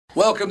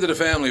Welcome to the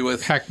family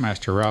with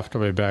Hackmaster Ralph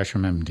W.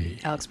 Basham,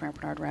 MD. Alex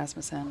Brandt Bernard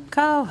Rasmussen.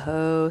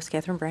 Co-host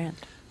Catherine Brandt.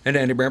 And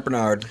Andy Brandt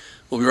Bernard.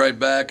 We'll be right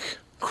back.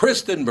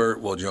 Kristen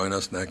Burt will join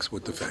us next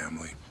with the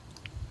family.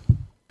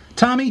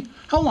 Tommy,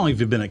 how long have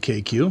you been at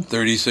KQ?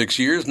 36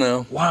 years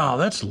now. Wow,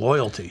 that's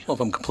loyalty. Well,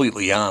 if I'm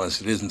completely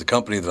honest, it isn't the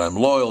company that I'm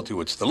loyal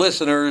to, it's the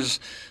listeners.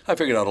 I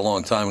figured out a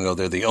long time ago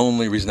they're the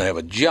only reason I have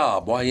a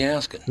job. Why are you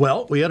asking?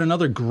 Well, we had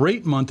another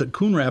great month at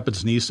Coon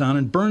Rapids Nissan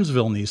and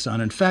Burnsville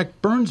Nissan. In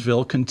fact,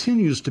 Burnsville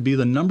continues to be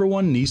the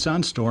 #1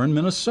 Nissan store in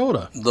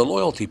Minnesota. The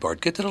loyalty part.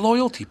 Get to the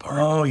loyalty part.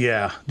 Oh,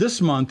 yeah. This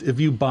month, if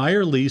you buy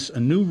or lease a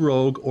new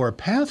Rogue or a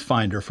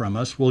Pathfinder from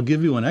us, we'll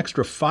give you an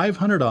extra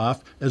 $500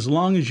 off as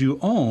long as you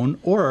own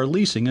or are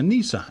leasing a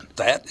Nissan.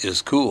 That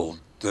is cool.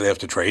 Do they have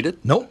to trade it?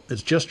 Nope,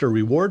 it's just a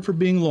reward for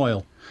being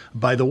loyal.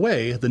 By the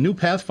way, the new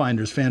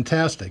Pathfinder's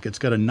fantastic. It's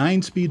got a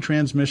 9-speed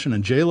transmission,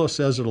 and JLo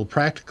says it'll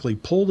practically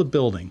pull the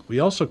building. We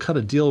also cut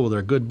a deal with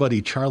our good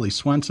buddy Charlie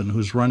Swenson,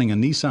 who's running a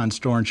Nissan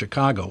store in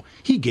Chicago.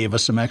 He gave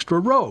us some extra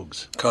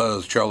Rogues.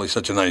 Because Charlie's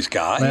such a nice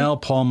guy? Well,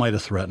 Paul might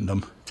have threatened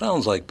him.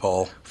 Sounds like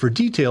Paul. For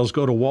details,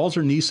 go to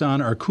Walser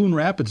Nissan or Coon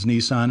Rapids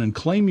Nissan and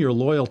claim your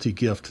loyalty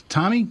gift.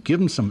 Tommy, give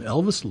him some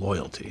Elvis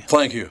loyalty.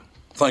 Thank you.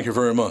 Thank you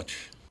very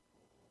much.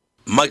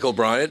 Michael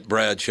Bryant,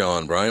 Bradshaw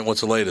and Bryant,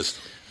 what's the latest?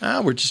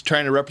 We're just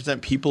trying to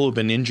represent people who've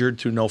been injured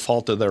through no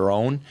fault of their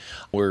own.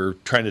 We're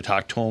trying to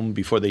talk to them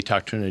before they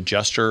talk to an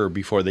adjuster or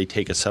before they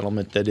take a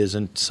settlement that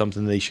isn't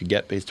something they should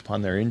get based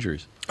upon their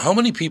injuries. How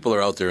many people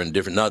are out there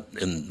not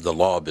in the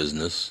law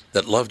business,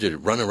 that love to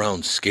run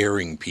around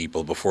scaring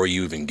people before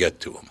you even get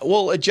to them?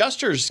 Well,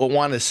 adjusters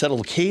want to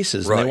settle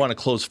cases and they want to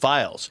close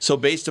files. So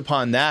based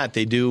upon that,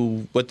 they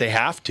do what they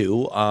have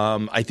to.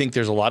 I think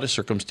there's a lot of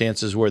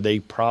circumstances where they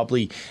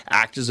probably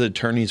act as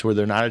attorneys where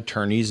they're not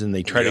attorneys and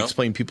they try to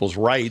explain people's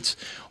rights,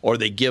 or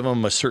they give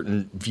them a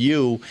certain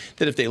view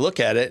that if they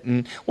look at it.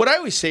 And what I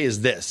always say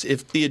is this: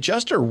 if the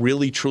adjuster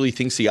really truly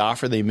thinks the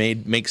offer they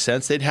made makes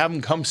sense, they'd have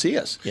them come see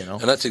us.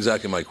 And that's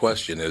exactly my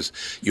question is,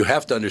 you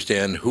have to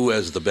understand who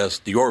has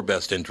your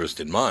best interest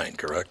in mind,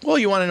 correct? Well,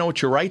 you want to know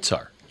what your rights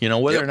are.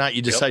 Whether or not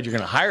you decide you're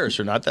going to hire us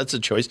or not, that's a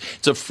choice.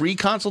 It's a free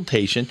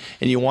consultation,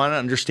 and you want to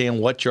understand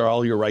what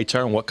all your rights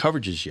are and what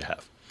coverages you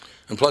have.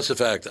 And plus the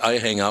fact I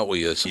hang out with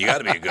you, so you got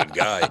to be a good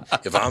guy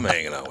if I'm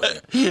hanging out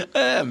with you.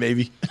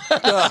 Maybe.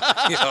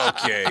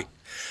 Okay.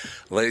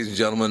 Ladies and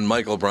gentlemen,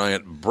 Michael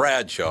Bryant,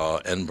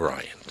 Bradshaw and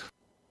Bryant.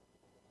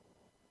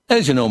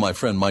 As you know, my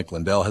friend Mike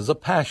Lindell has a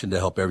passion to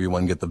help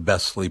everyone get the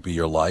best sleep of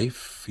your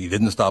life. He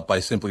didn't stop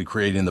by simply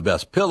creating the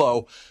best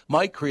pillow.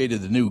 Mike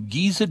created the new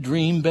Giza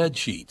Dream bed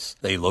sheets.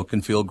 They look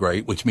and feel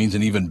great, which means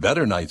an even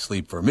better night's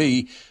sleep for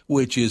me,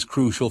 which is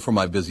crucial for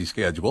my busy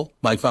schedule.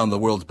 Mike found the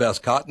world's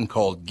best cotton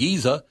called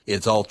Giza.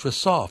 It's ultra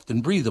soft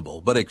and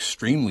breathable, but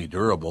extremely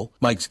durable.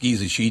 Mike's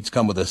Giza sheets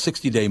come with a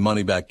 60-day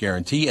money-back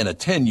guarantee and a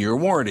 10-year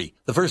warranty.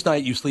 The first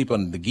night you sleep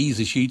on the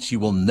Giza sheets, you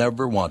will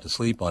never want to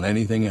sleep on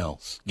anything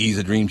else.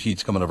 Giza Dream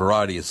sheets come in a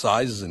variety of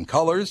sizes and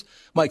colors.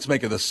 Mike's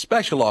making a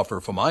special offer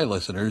for my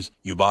listeners.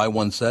 You buy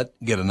one set,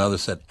 get another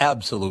set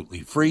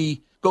absolutely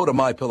free. Go to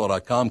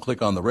MyPillow.com,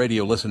 click on the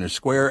radio listener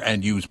square,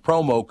 and use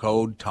promo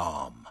code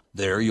TOM.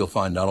 There you'll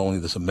find not only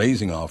this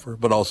amazing offer,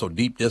 but also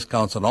deep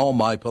discounts on all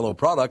MyPillow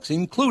products,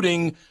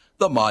 including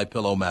the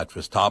MyPillow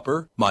mattress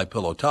topper,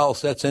 MyPillow towel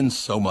sets, and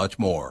so much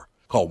more.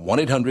 Call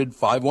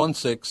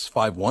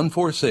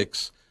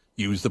 1-800-516-5146.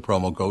 Use the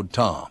promo code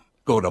TOM.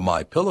 Go to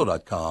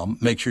MyPillow.com.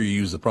 Make sure you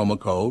use the promo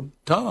code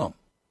TOM.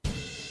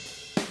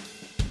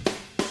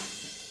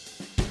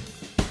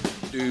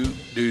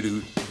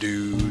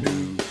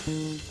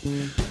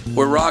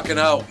 We're rocking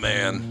out,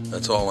 man.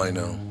 That's all I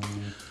know.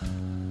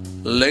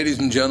 Ladies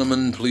and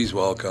gentlemen, please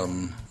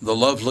welcome the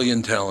lovely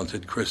and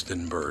talented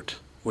Kristen Burt.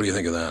 What do you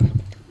think of that?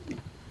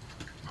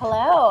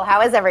 Hello.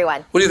 How is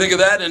everyone? What do you think of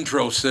that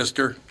intro,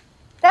 sister?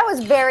 That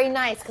was very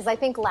nice, because I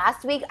think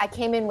last week I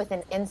came in with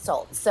an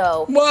insult.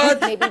 So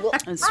what? Maybe we'll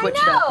switch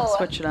it up.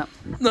 Switch it up.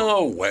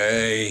 No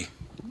way.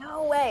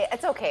 No way.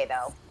 It's okay,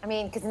 though. I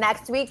mean, because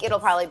next week it'll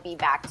probably be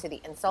back to the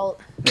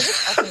insult.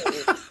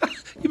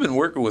 You've been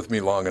working with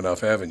me long enough,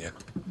 haven't you?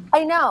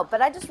 I know,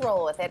 but I just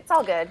roll with it. It's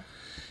all good.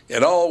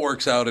 It all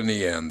works out in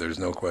the end. There's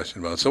no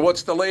question about it. So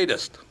what's the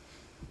latest?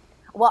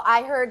 Well,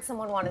 I heard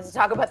someone wanted to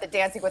talk about the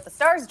Dancing with the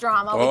Stars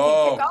drama. We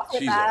can kick off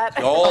with that.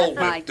 Oh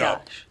my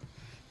gosh.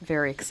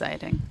 Very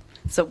exciting.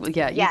 So,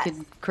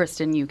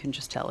 Kristen, you can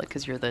just tell it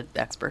because you're the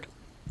expert.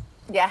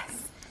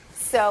 Yes.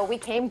 So we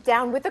came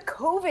down with a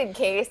COVID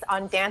case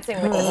on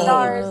Dancing with the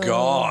Stars. Oh,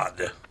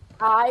 God.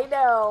 I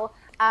know.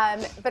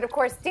 But of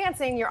course,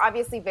 dancing, you're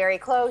obviously very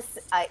close.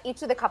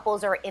 Each of the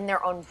couples are in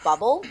their own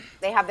bubble.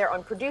 They have their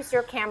own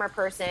producer, camera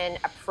person,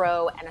 a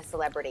pro, and a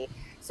celebrity.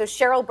 So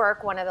Cheryl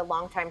Burke, one of the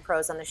longtime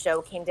pros on the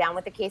show, came down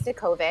with a case of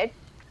COVID.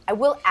 I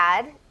will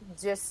add,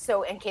 just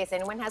so in case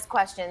anyone has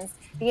questions,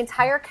 the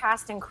entire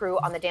cast and crew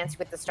on the Dancing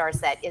with the Stars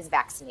set is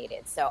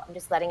vaccinated. So I'm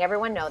just letting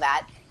everyone know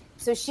that.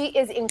 So she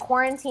is in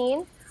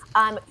quarantine.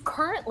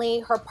 Currently,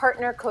 her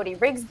partner, Cody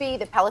Rigsby,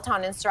 the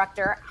Peloton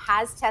instructor,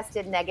 has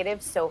tested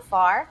negative so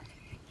far.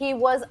 He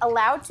was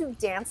allowed to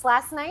dance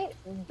last night,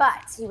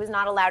 but he was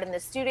not allowed in the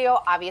studio.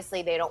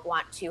 Obviously, they don't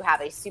want to have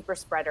a super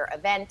spreader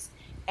event,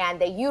 and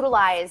they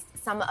utilized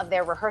some of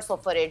their rehearsal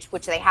footage,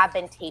 which they have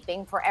been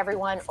taping for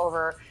everyone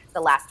over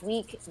the last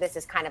week. This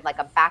is kind of like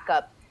a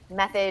backup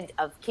method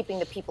of keeping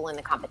the people in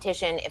the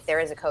competition if there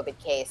is a COVID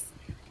case.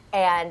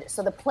 And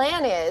so the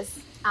plan is,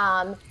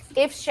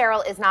 if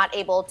Cheryl is not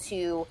able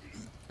to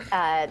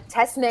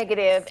test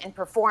negative and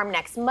perform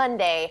next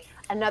Monday,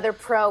 another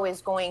pro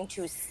is going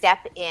to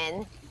step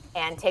in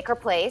and take her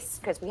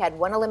place, because we had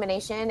one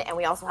elimination and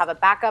we also have a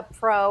backup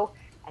pro,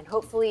 and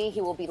hopefully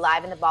he will be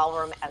live in the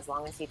ballroom as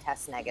long as he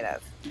tests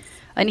negative.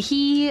 And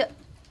he,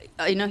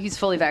 I know he's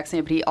fully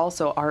vaccinated, but he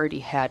also already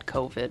had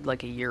COVID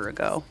like a year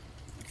ago.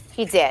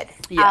 He did.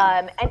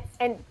 Yeah.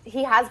 And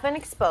he has been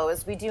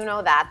exposed. We do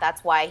know that.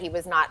 That's why he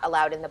was not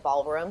allowed in the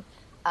ballroom.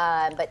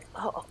 But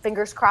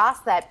fingers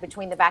crossed that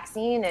between the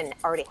vaccine and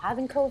already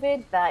having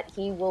COVID, that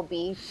he will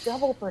be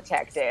double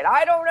protected.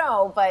 I don't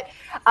know, but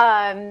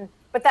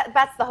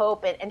that's the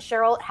hope. And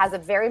Cheryl has a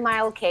very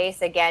mild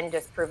case, again,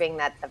 just proving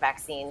that the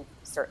vaccine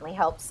certainly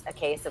helps a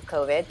case of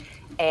COVID.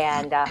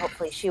 And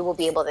hopefully she will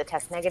be able to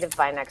test negative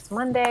by next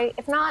Monday.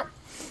 If not,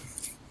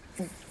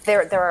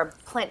 there are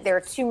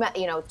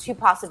two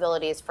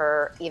possibilities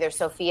for either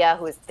Sophia,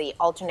 who is the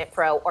alternate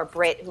pro, or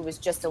Britt, who was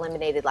just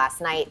eliminated last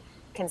night,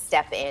 can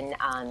step in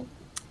and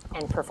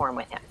perform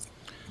with him.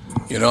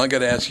 I got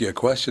to ask you a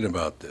question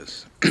about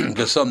this.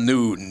 Just some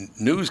new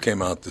news came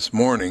out this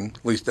morning.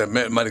 At least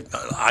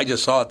I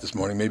just saw it this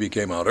morning. Maybe it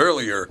came out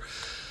earlier.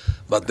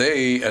 But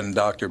they, and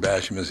Dr.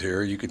 Basham is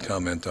here, you could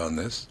comment on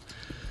this.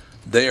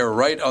 They are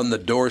right on the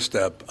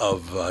doorstep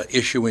of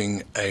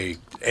issuing a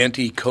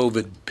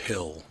anti-COVID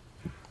pill.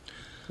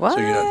 What?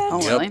 Oh,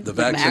 really? The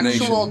vaccination. An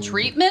actual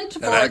treatment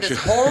for this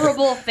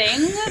horrible thing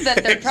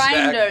that they're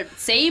trying to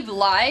save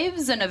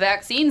lives, and a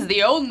vaccine's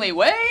the only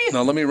way?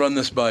 Now, let me run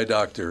this by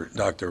Dr.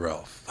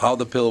 Ralph. How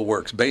the pill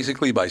works.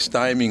 Basically, by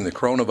stymieing the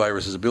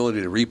coronavirus's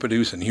ability to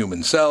reproduce in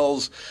human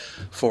cells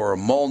for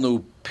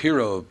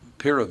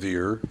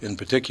molnupiravir in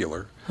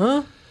particular.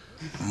 Huh?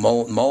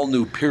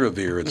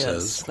 Molnupiravir, it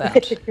says.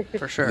 That,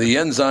 for sure. The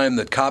enzyme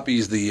that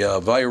copies the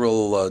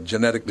viral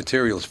genetic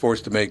material is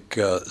forced to make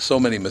so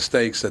many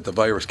mistakes that the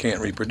virus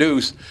can't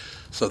reproduce.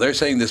 So they're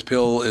saying this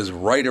pill is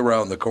right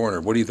around the corner.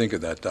 What do you think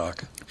of that,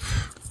 Doc?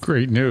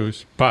 Great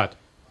news, but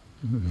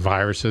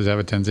viruses have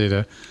a tendency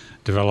to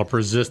develop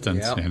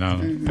resistance. Yep.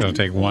 It'll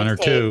take one or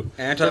two.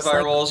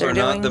 Antivirals are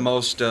not the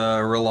most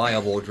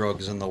reliable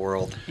drugs in the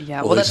world.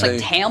 Yeah, well, that's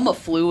like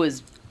Tamiflu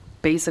is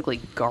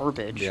basically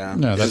garbage. Yeah.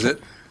 No, Is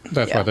it?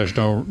 That's why there's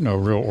no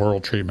real oral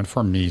treatment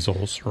for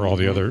measles or all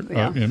the other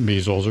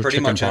measles or pretty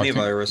chickenpox. much any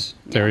virus.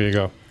 There you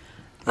go.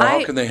 Well,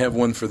 how can they have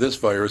one for this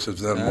virus if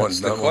then one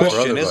the not one for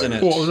question, other isn't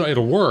it? viruses? Well,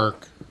 it'll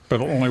work, but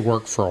it'll only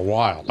work for a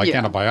while. Like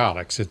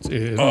antibiotics,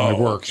 it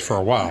only works for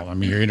a while. I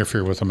mean, you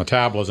interfere with the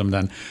metabolism,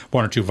 then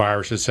one or two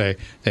viruses say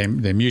they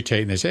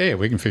mutate and they say, hey,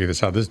 we can figure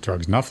this out. This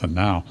drug's nothing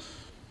now.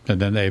 And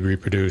then they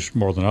reproduce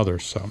more than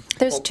others. So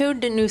there's two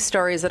new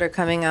stories that are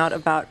coming out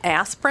about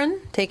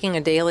aspirin. Taking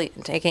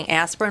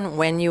aspirin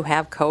when you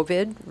have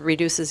COVID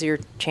reduces your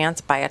chance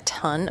by a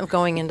ton of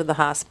going into the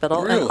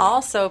hospital. Really? And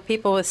also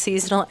people with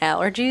seasonal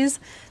allergies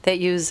that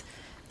use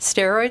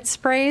steroid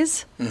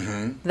sprays.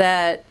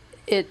 That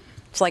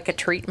it's like a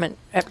treatment.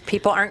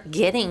 People aren't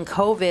getting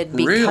COVID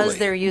because Really?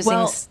 they're using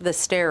the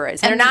steroids.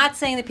 They're not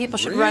saying that people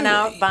should run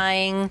out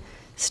buying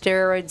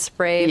steroid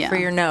spray for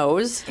your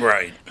nose.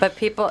 Right.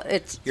 But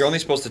You're only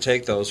supposed to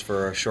take those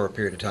for a short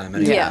period of time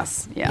anyway.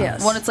 Yes.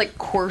 When it's like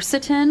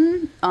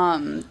quercetin,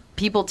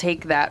 people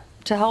take that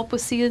to help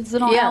with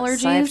seasonal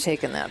allergies. I've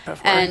taken that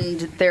before.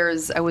 And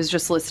I was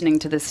just listening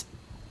to this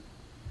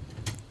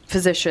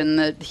physician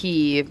that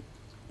he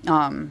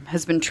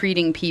has been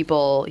treating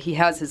people. He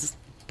has his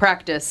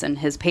practice and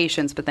his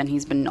patients, but then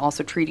he's been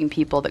also treating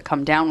people that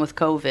come down with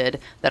COVID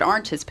that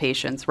aren't his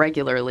patients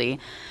regularly.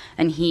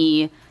 And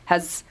he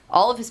has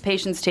all of his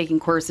patients taking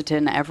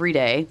quercetin every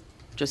day.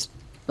 Just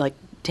like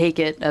take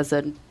it as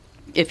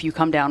if you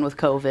come down with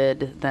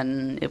COVID,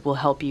 then it will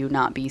help you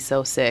not be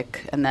so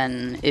sick. And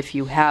then if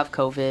you have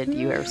COVID,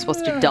 you are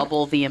supposed to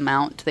double the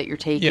amount that you're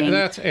taking. Yeah,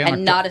 that's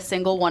and not a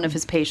single one of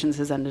his patients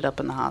has ended up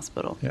in the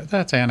hospital. yeah,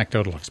 that's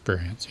anecdotal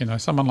experience.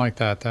 Someone like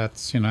that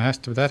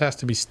has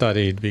to be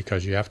studied,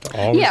 because you have to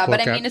always Yeah, look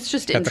but I mean, it's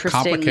just at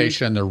interesting. the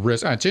complication, the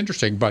risk. It's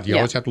interesting, but you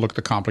always have to look at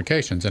the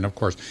complications. And of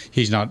course,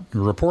 he's not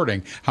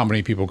reporting how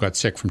many people got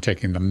sick from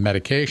taking the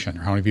medication,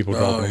 or how many people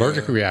developed an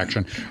allergic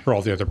reaction, or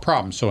all the other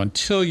problems. So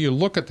until you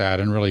look at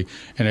that and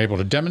able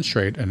to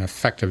demonstrate an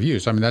effective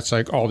use, I mean, that's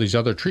like all these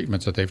other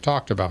treatments that they've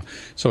talked about.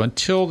 So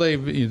until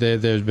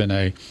there's been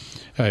an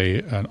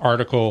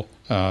article,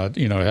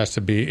 it has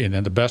to be, and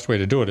then the best way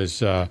to do it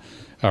is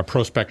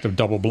prospective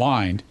double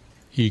blind.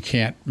 You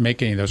can't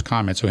make any of those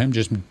comments. So him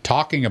just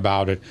talking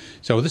about it,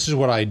 so this is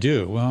what I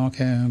do. Well,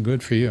 okay,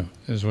 good for you.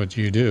 This is what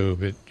you do.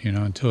 But,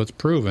 until it's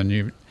proven,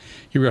 you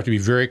have to be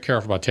very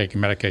careful about taking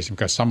medication,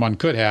 because someone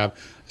could have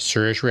a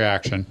serious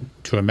reaction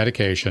to a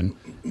medication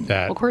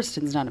that... Well,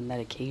 quercetin's not a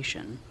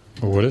medication.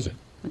 Well, what is it?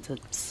 It's a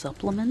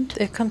supplement.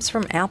 It comes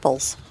from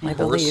apples, I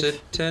believe.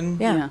 Quercetin?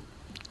 Yeah.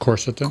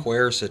 Quercetin?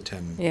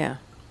 Quercetin. Yeah.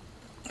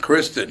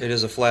 Kristen. It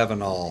is a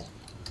flavanol.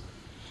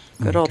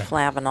 Good old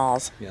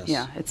flavanols. Yes.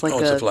 Yeah, it's like Oh,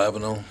 it's a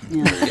flavanol.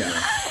 Yeah.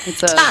 Yeah.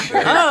 It's a.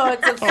 Oh,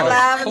 it's a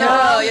flavanol.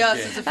 Oh,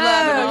 yes, it's a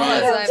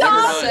flavanol. As I've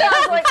Tom never said.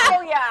 sounds like,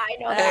 oh yeah, I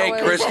know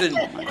that.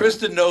 Hey,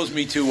 Kristen knows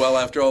me too well.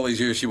 After all these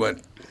years, she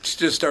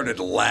just started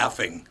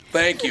laughing.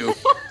 Thank you.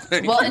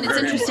 Thank Well, you and it's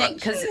very interesting much.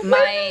 because This my.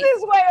 is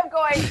his way of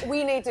going,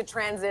 we need to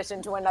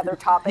transition to another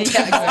topic.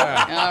 Yeah,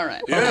 exactly. All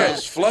right.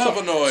 Yes,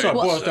 flavonoids. So it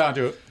boils down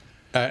to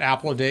an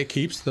apple a day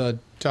keeps the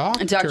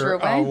doctor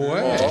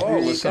away. Oh,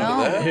 listen to go.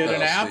 that. Hit an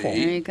now, apple.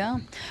 see? There you go.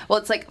 Well,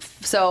 it's like,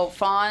 so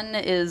Fawn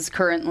is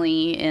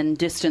currently in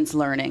distance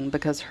learning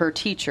because her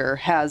teacher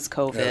has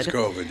COVID. That's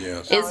COVID,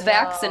 yes. Is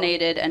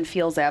vaccinated and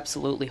feels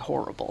absolutely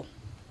horrible.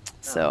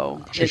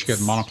 So She should get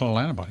monoclonal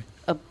antibody.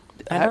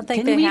 I don't think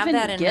Can they you have even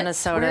that in get-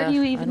 Minnesota. where do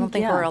you I even- don't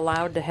think yeah. we're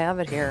allowed to have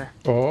it here.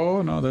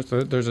 Oh no,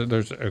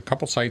 there's a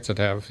couple sites that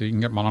have you can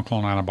get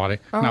monoclonal antibody.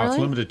 Now it's really?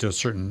 limited to a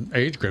certain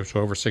age group,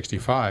 so over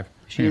 65.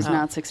 She is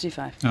not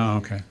 65. Oh,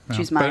 okay. Yeah.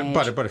 She's my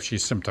but age. But if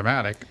she's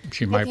symptomatic,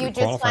 she might If you be just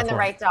qualified find the for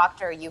right it.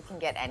 doctor, you can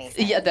get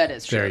anything. Yeah, that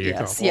is true. There you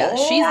yes.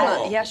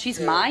 go. Yeah, she's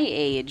my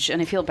age, and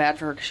I feel bad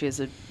for her because she has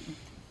a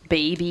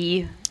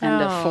baby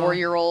and a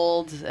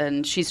 4-year-old,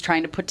 and she's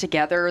trying to put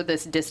together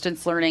this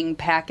distance learning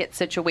packet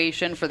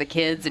situation for the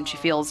kids, and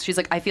she's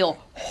like, I feel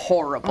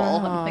horrible.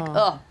 I'm like,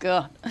 oh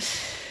god.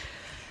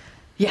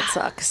 Yeah,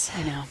 Sucks.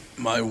 I know.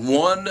 My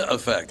one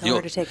effect. Tell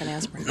her to take an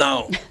aspirin.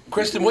 Now,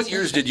 Kristen, what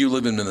years did you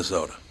live in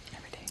Minnesota?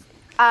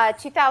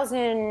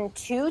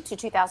 2002 to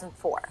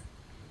 2004.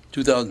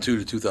 2002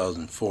 to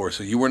 2004.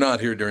 So you were not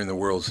here during the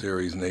World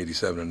Series in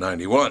 87 and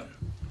 91.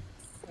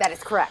 That is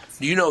correct.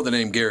 You know the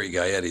name Gary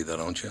Gaetti, though,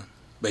 don't you?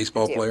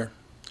 Baseball do. player?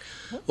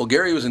 Well,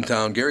 Gary was in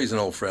town. Gary's an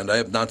old friend. I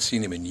have not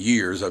seen him in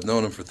years. I've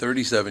known him for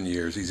 37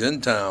 years. He's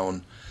in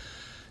town,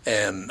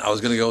 and I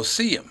was going to go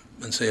see him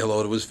and say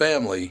hello to his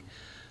family.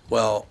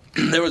 Well,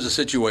 there was a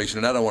situation,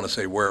 and I don't want to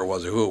say where it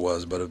was or who it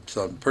was, but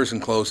a person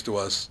close to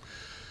us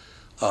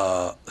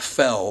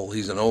fell.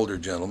 He's an older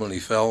gentleman. He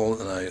fell,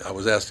 and I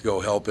was asked to go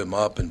help him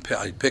up, and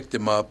I picked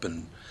him up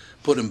and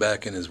put him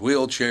back in his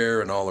wheelchair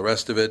and all the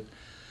rest of it.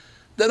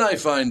 Then I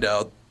find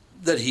out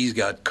that he's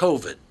got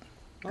COVID.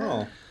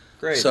 Oh,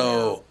 great.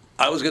 So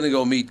I was going to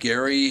go meet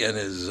Gary and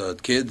his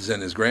kids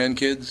and his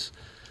grandkids,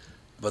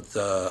 but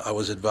I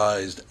was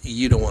advised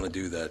you don't want to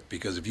do that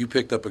because if you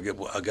picked up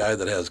a guy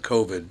that has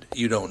COVID,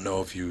 you don't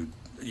know if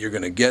you're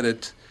going to get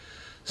it.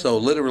 So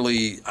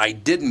literally, I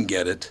didn't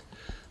get it,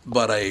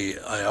 but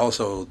I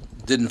also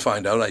didn't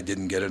find out I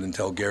didn't get it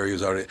until Gary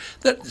was already.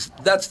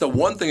 That's the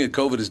one thing that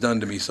COVID has done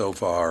to me so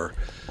far,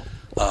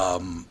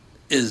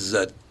 is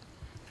that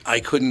I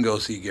couldn't go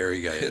see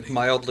Gary Gaetti.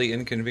 Mildly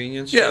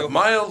inconvenienced Yeah, you?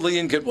 mildly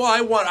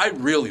inconvenient. Well, I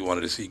really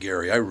wanted to see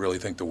Gary. I really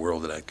think the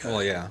world of that guy.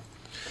 Well, yeah.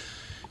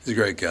 He's a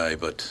great guy,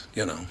 but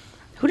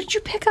Who did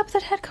you pick up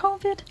that had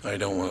COVID? I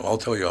don't want. I'll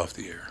tell you off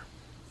the air.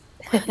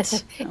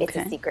 It's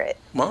a secret.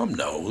 Mom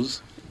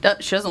knows.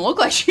 She doesn't look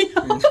like she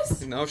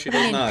knows. No, she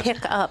does not. Pick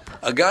up.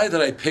 A guy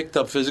that I picked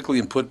up physically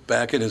and put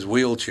back in his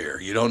wheelchair.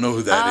 You don't know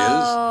who that is?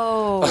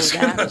 Oh, I was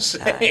going to that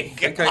say. I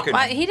think I could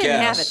Well, he didn't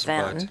have guess, it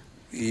then.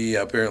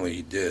 Yeah, apparently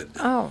he did.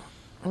 Oh,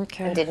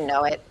 okay. Didn't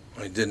know it.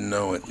 I didn't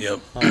know it. Yep.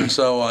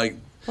 So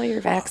Well,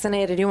 you're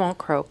vaccinated. You won't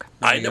croak.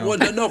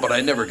 no, but I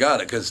never got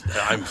it because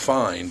I'm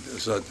fine.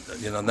 So,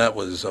 and that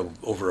was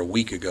over a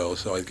week ago.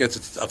 So I guess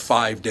it's a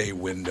 5-day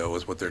window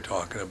is what they're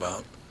talking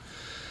about.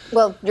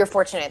 Well, you're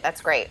fortunate.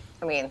 That's great.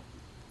 I mean,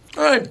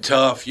 I'm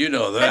tough. You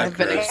know that, I've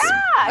been Kristen.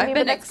 I I've mean,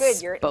 been but that's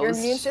good. Your exposed.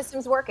 immune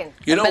system's working.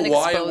 You know I've been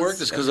why it exposed.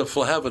 worked? It's because of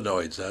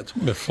flavonoids. That's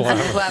why. The flower.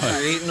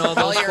 You're eating all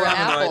those your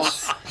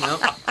flavonoids.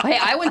 Yep. Hey,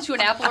 I went to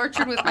an apple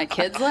orchard with my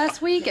kids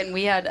last week, and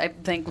we had, I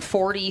think,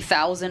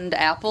 40,000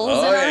 apples Oh,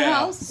 in our yeah.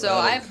 house. So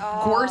I've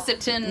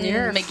quercetin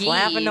You're McGee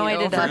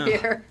flavonoided over up.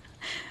 here.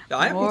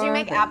 Did you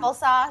make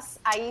applesauce?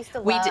 I used to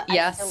love. We did-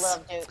 yes. I used to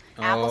love doing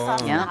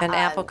applesauce. Yeah. And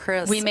apple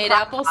crisp. We made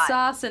Crock pot.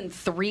 applesauce and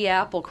 3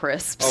 apple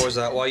crisps. Oh, is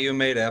that why you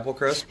made apple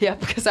crisp? Yeah,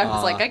 because I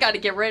was like, I got to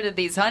get rid of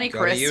these honey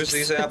Gotta crisps. use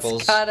these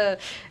apples. I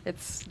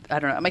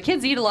don't know. My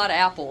kids eat a lot of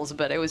apples,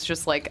 but it was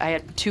just like I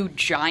had 2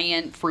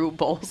 giant fruit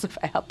bowls of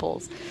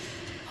apples.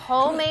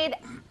 Homemade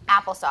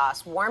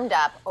applesauce warmed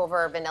up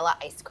over vanilla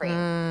ice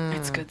cream.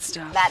 It's good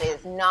stuff. That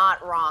is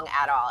not wrong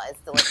at all. It's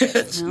delicious.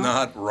 It's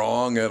not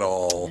wrong at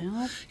all.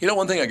 You know,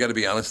 one thing I got to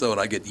be honest though,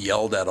 and I get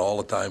yelled at all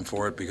the time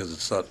for it because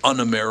it's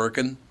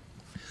un-American.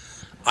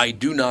 I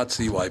do not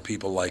see why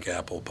people like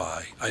apple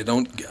pie. I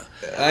don't.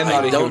 I'm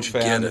not I a don't huge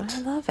fan. get it.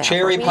 I love apple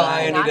Cherry We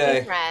pie are any not day.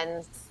 good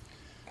friends.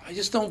 I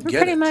just don't We're get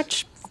pretty it.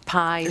 much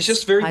pies. It's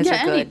just very- Pies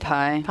Yeah, are any good.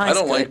 pie. Pie's I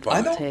don't good. like pie.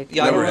 I don't. Take-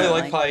 Yeah, I don't Never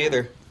really had like pie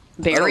either.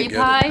 Berry get it.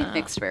 pie?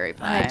 Mixed berry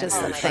pie. I just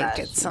Oh my think gosh.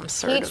 it's some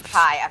sort Peach of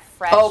pie, a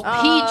fresh. Oh,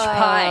 peach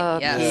pie.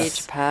 Yes.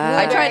 peach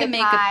pie. I try to Blueberry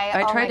make pie.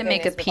 I Oh try my to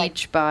make a goodness, with, like-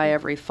 peach pie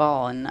every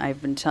fall, and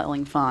I've been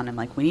telling Fawn, I'm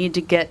like, we need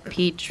to get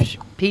peaches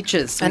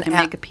so we An can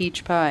ap- make a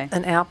peach pie.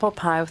 An apple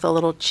pie with a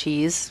little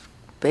cheese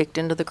baked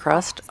into the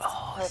crust.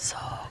 Oh, so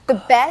the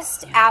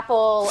best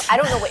apple, I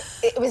don't know what,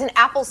 it was an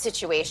apple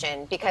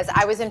situation because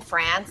I was in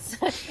France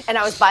and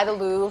I was by the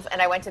Louvre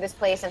and I went to this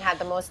place and had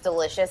the most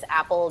delicious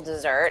apple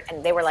dessert,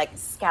 and they were like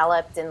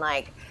scalloped and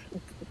like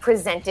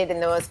presented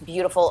in the most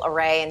beautiful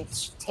array and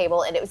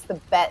table, and it was the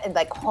best,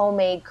 like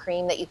homemade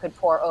cream that you could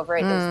pour over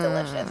it. It was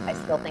delicious. I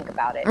still think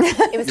about it.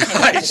 It was 10 years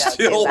I ago.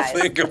 still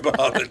think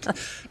about it.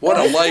 What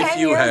a life 10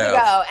 you years have.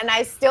 ago, and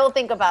I still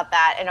think about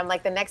that. And I'm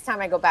like, the next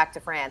time I go back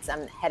to France,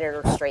 I'm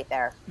headed straight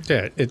there.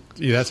 Yeah,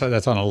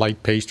 that's on a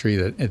light pastry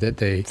that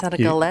they. is that a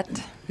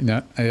galette?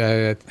 No,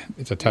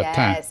 it's a tatin.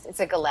 Yes,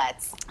 it's a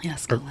galette.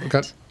 Yes,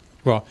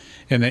 Well,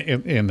 and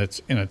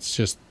it's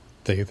just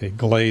they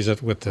glaze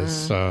it with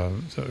this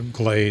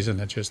glaze, and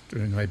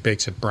it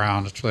bakes it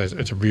brown.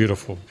 It's a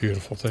beautiful,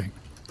 beautiful thing.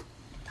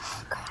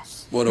 Oh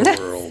gosh. What a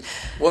world.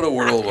 What a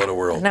world. What a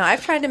world. No,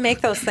 I've tried to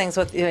make those things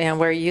with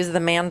where you use the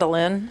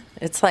mandolin.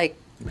 It's like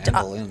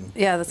Mandolin.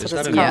 yeah, that's Is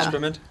what that it's an called.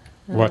 instrument?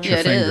 Watch your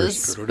It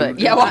fingers. is, but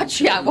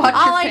watch All your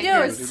I do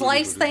fingers. is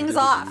slice things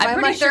off. I'm I'm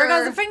pretty like, there sure-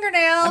 goes a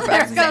fingernail. There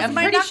goes I'm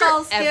my pretty knuckle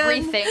sure skin.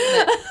 everything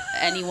that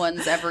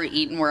anyone's ever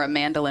eaten where a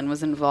mandolin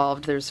was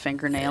involved, there's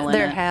fingernail in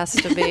There it. has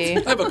to be.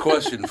 I have a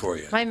question for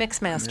you. My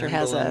mix master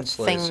has a Mandolin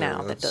thing slicer, now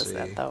that let's does see.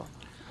 that though.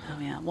 Oh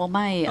yeah. Well,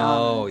 my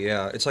Oh,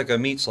 yeah. It's like a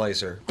meat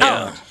slicer.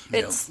 Yeah.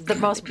 It's the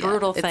most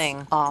brutal it's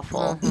thing.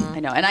 awful. I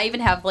know, and I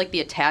even have like the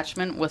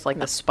attachment with like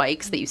the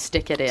spikes that you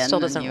stick it in. Still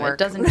and doesn't It work.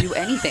 doesn't do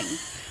anything.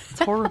 It's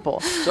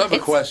horrible. So I have a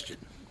question.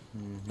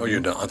 Oh, you're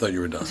done. I thought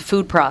you were done.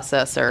 Food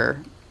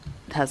processor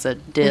has a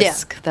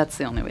disc. That's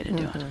the only way to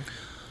do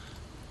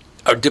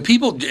it. Do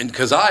people,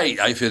 because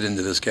I fit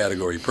into this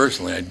category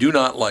personally, I do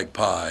not like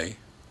pie,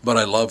 but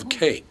I love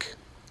cake.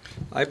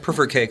 I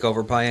prefer cake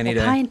over pie any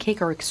day. Pie and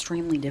cake are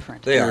extremely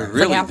different. They They're are.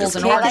 really like apples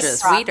and different. I like oranges.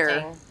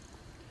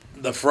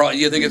 Sweeter. frosting.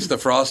 You think it's the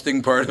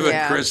frosting part of it,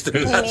 Yeah. Kristen?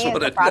 To That's me,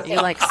 what it's it the frosting.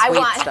 You like I sweet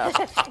want,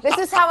 stuff. This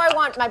is how I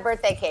want my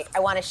birthday cake. I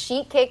want a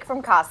sheet cake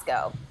from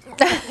Costco.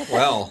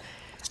 Well,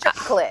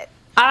 Chocolate.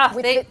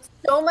 With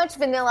so much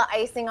vanilla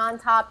icing on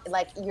top,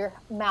 like your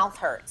mouth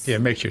hurts. Yeah,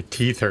 it makes your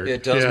teeth hurt.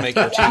 it does Yeah. make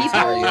your teeth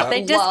hurt. Yeah.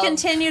 They Love-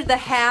 discontinued the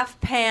half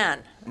pan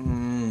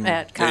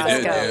at They Costco.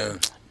 did, yeah.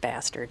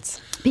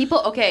 Bastards.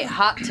 Okay,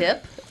 hot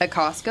tip at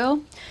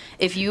Costco.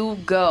 If you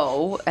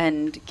go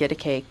and get a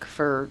cake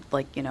for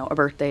a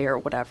birthday or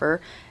whatever,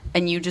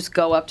 and you just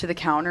go up to the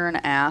counter and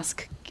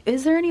ask,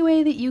 is there any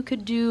way that you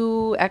could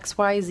do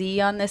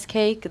XYZ on this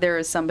cake? There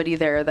is somebody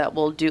there that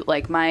will do,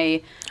 like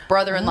my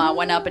brother-in-law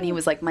went up and he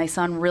was like, my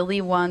son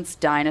really wants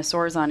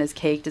dinosaurs on his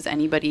cake. Does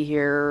anybody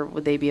here,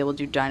 would they be able to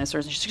do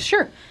dinosaurs? And she's like,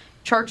 sure.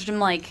 Charged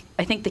him I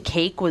think the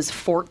cake was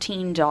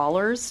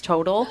 $14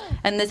 total.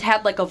 And this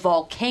had like a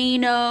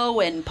volcano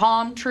and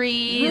palm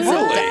trees.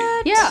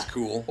 Really? Yeah. That's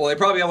cool. Well, they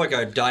probably have like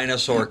a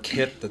dinosaur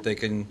kit that they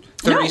can.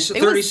 No, 30, it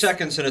 30 was-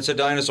 seconds and it's a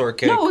dinosaur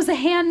cake. No, it was a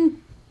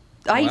hand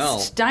iced Wow.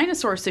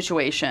 dinosaur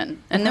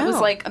situation. And it was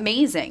Wow. like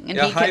amazing. And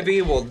Yeah, he kept-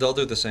 Hy-Vee, well, they'll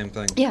do the same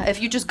thing. Yeah,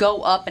 if you just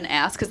go up and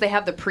ask, because they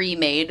have the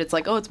pre-made, it's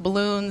like, oh, it's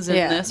balloons and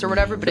Yeah. this or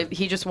whatever. But if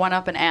he just went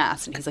up and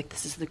asked, and he's like,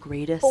 this is the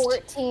greatest.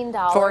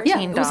 $14. Yeah,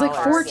 it was like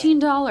 $14.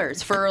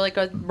 $14 for like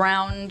a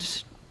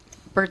round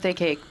birthday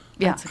cake.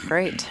 Yeah, That's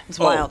great. it's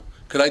wild.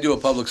 Could I do a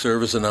public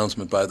service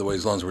announcement, by the way,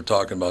 as long as we're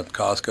talking about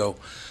Costco?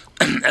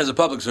 As a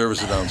public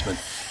service announcement,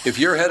 if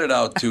you're headed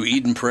out to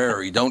Eden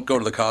Prairie, don't go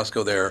to the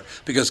Costco there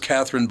because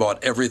Catherine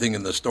bought everything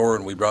in the store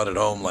and we brought it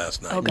home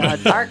last night. Oh,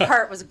 God. Our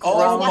cart was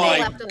Oh, grown. my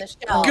Left on the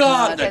shelf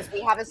God. because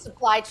we have a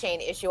supply chain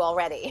issue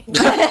already.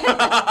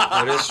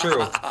 That is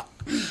true.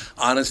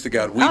 Honest to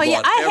God, we Oh bought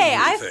yeah,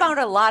 I everything. found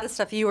a lot of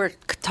stuff you were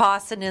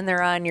tossing in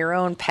there on your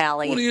own,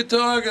 Pally. What are you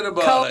talking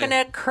about?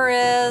 Coconut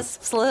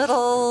crisps,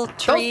 little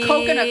treats.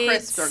 Those coconut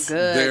crisps are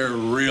good. They're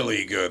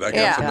really good. I got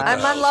Yeah, some at the I'm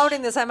house.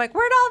 unloading this. I'm like,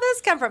 where'd all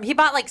this come from? He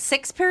bought like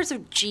 6 pairs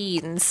of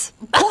jeans.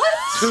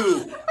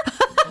 Two.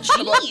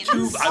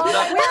 Jeans. I'm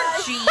not-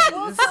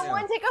 Will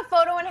someone take a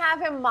photo and have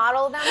him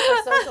model them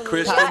for social media?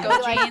 Kristen? And be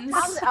like, Costco jeans?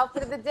 "Tom's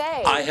outfit of the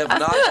day." I have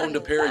not owned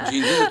a pair of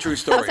jeans. This is a true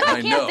story. and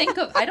I can't know. think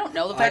of. I don't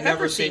know if I've I've never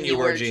ever seen you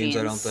wear jeans,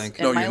 I don't think.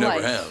 in No, my you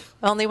never life. have.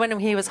 Only when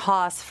he was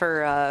Hoss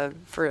for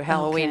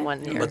Halloween Okay.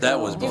 one year. But that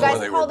was you before guys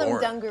they call were them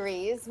born.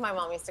 dungarees. My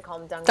mom used to call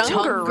them dungarees.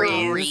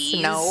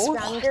 Dungarees. No,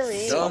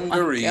 Dungarees.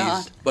 Dungarees.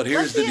 God. But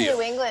here's Must the be a New deal.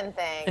 England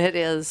thing. it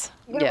is.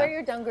 You gonna Yeah. wear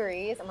your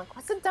dungarees? I'm like,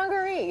 what's a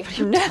dungaree?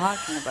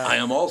 Talking about. I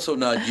am also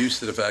not used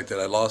to the fact that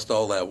I lost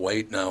all that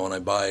weight now and I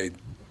buy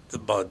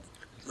about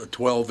a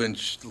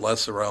 12-inch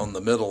less around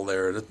the middle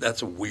there.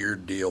 That's a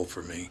weird deal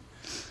for me.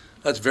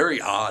 That's very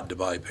odd to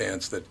buy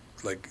pants that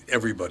like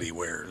everybody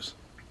wears.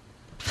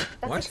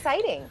 That's What?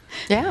 exciting.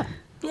 Yeah.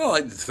 Well,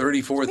 I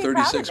 34, Should be proud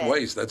 36 of it.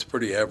 waist. That's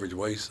pretty average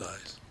waist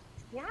size.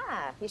 Yeah,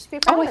 you should be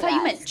proud Oh, I of thought you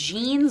that. meant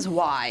jeans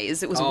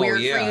wise. It was Oh, weird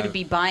for yeah. you to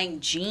be buying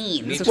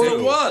jeans. Me It was too. Well,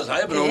 it was. I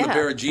haven't owned a Yeah,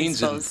 pair of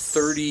jeans I in suppose.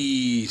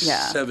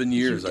 37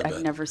 years, I bet.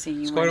 I've never seen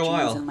you It's wear quite a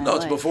jeans while. in my No,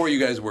 life. it's before you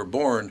guys were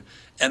born.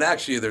 And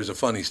actually, there's a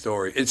funny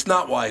story. It's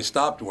not why I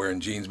stopped wearing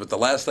jeans, but the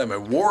last time I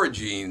wore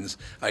jeans,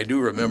 I do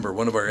remember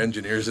one of our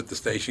engineers at the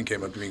station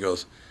came up to me and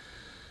goes,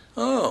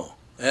 "Oh,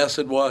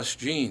 acid wash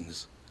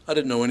jeans." I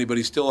didn't know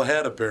anybody still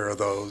had a pair of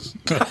those.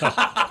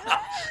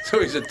 So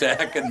he's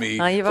attacking me.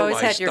 You've for always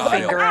my had your style.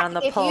 finger on the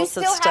If you pulse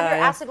of still have your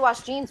style. acid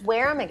wash jeans,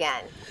 wear them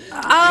again.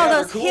 Oh,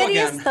 they're cool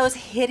again. those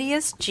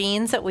hideous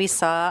jeans that we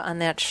saw on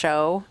that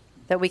show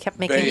that we kept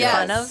making Yes.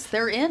 fun Yes, of.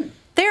 they're in.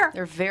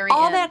 They're very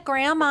all in. that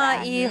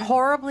grandma-y,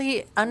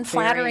 horribly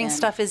unflattering in.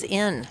 stuff is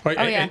in. Wait,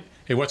 Oh, hey, yeah.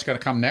 hey, what's going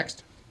to come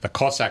next? The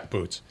Cossack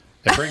boots.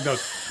 They bring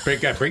those.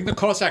 bring the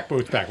Cossack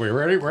boots back. We're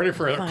ready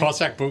for a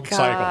Cossack boot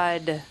cycle.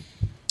 God.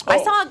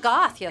 I saw a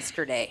goth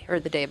yesterday or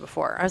the day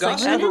before. I was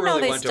Goths like, I never didn't know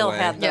really they went still away.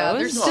 had Yeah,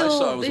 those. they're No, I saw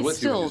still, it was they with you when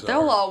still, you saw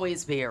they'll it.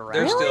 always be around.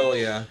 They're still,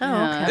 yeah. Oh,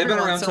 okay. They've been Every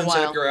around once in a since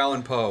while. Edgar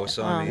Allan Poe,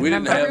 so I mean. We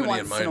didn't Every have any in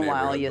once my in a neighborhood,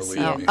 while you believe see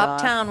me. it.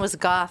 Uptown was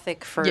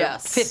gothic for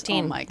Yes.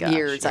 15 Oh my gosh,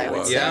 years, I it would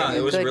was. say. Yeah,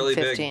 it was Good really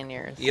 15 big.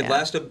 years. It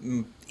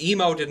lasted.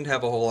 Emo didn't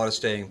have a whole lot of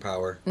staying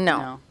power,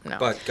 No.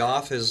 but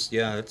goth is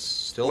it's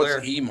still What's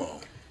there. emo?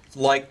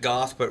 Like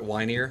goth, but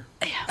whinier.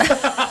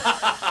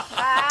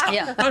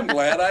 Yeah. I'm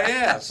glad I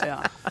asked.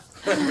 Yeah.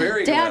 I'm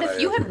very Dad, glad I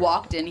if you asked. had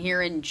walked in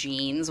here in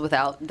jeans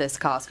without this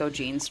Costco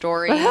jean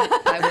story,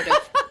 I would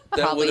have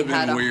probably would have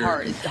had been a weird.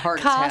 heart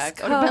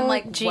attack. I would have been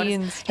like, Costco what is-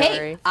 jean Hey,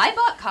 story. I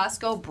bought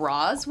Costco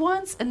bras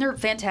once, and they're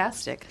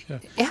fantastic.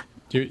 Yeah.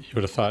 You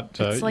would have thought.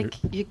 It's like,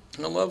 you,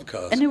 I love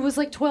Costco. and it was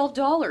like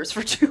 $12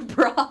 for 2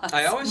 bras.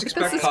 I always This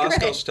expect is Costco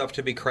great. stuff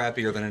to be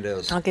crappier than it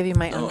is. I'll give you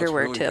my it's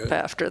underwear really tip good.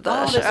 after the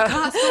Oh, show. this Costco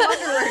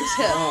underwear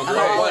tip. Oh, I'm great.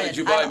 all Why in. did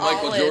you buy I'm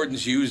Michael all in.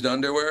 Jordan's used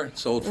underwear? It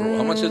sold for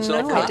how much did it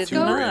sell No, for? I did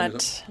 $2 grand.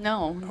 not.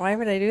 No. Why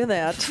would I do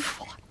that?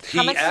 He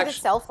How much did it actually,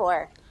 sell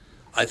for?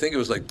 I think it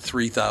was like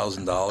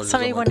 $3,000.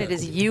 Somebody wanted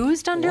his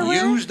used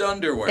underwear? used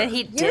underwear. And he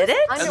Used did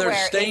it? Underwear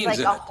there's stains is like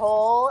in a it.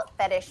 whole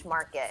fetish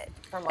market,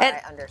 from what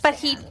I understand. But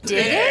he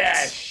did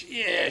it?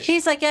 Yes.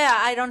 He's like, yeah,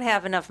 I don't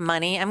have enough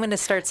money. I'm going to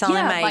start selling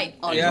Yeah, my...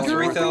 my Yeah,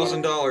 underwear.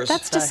 $3,000.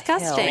 That's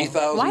disgusting.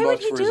 $3,000 Why would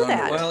he for his do that?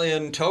 underwear. Well,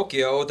 in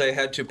Tokyo, they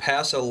had to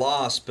pass a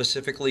law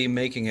specifically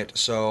making it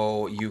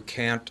so you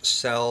can't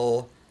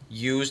sell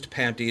used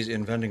panties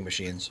in vending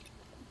machines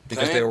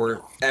because they were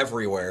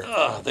everywhere.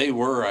 They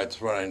were, that's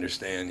what I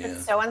understand, yeah.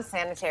 So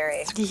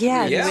unsanitary.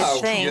 Yeah, you Yeah,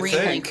 would think. you Really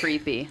think.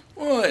 creepy.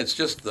 Well, it's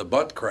just the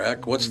butt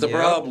crack. What's the Yep.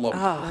 problem?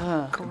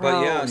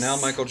 But yeah, now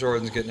Michael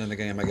Jordan's getting in the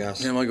game, I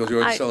guess. Yeah, Michael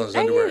Jordan's selling his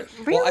Are you underwear.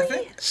 really? Well, I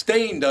think.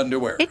 Stained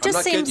underwear. It I'm just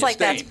not kidding seems you, like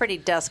that's stained. pretty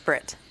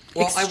desperate.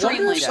 Well, I wonder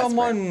Extremely if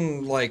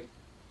someone like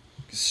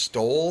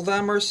stole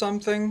them or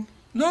something.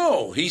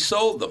 No, he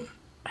sold them.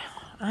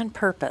 On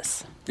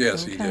purpose.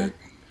 Yes, he did.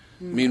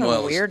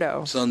 Meanwhile, his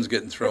weirdo. son's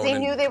getting thrown They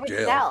in knew they would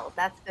jail. sell.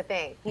 That's the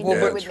thing. He Well, knew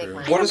but it would make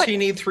money. What does he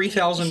need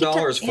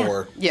 $3,000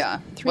 for?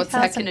 Yeah. What's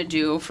that 3,000. going to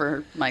do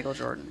for Michael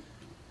Jordan?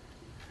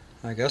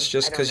 I guess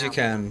just I don't because you know.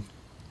 can.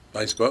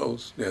 I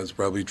suppose. Yeah, it's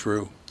probably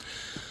true.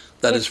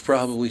 That is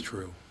probably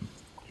true.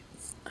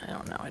 I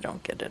don't know. I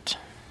don't get it.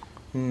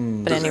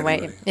 Does But anyway,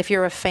 anybody? if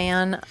you're a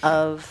fan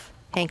of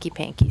hanky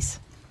pankies,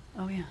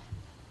 Oh, yeah.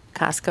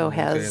 Costco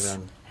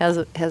then.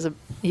 has a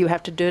you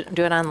have to do it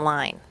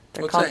online.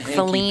 They're What's called a hanky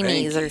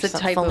Fellinis or It's a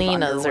some, type of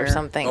Fellinas or underwear.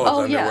 something. Oh, it's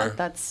Oh, yeah.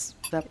 underwear.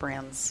 That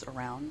brand's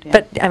around. Yeah.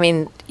 But I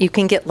mean, you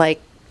can get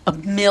like a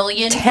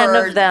million 10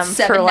 for of them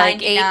for like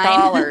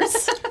 $7.99.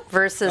 $8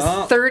 versus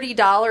Oh.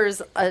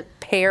 $30 a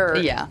pair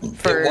Yeah.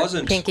 for It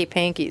wasn't pinky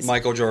pankies.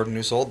 Michael Jordan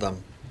who sold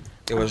them.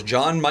 It was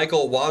John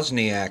Michael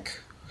Wozniak,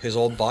 his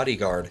old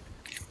bodyguard.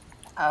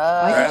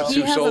 Perhaps he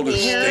who have sold a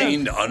his pair?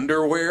 stained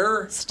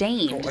underwear?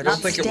 Stained. I don't not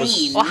think it was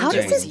stained. Well, how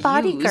does his Used.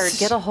 bodyguard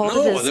get a hold of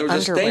No, his there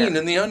was a underwear? stain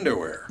in the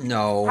underwear.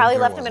 No. Probably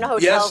there left him in a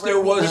wasn't. hotel Yes, there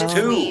room. was He didn't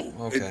too. sleep.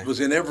 Okay. It was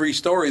in every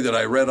story that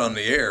I read on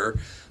the air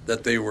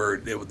that there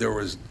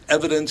was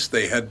evidence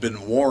they had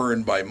been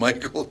worn by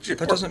Michael Jordan.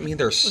 That doesn't mean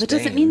they're stained. That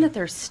doesn't mean that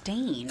they're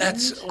stained.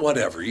 That's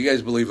whatever. You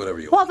guys believe whatever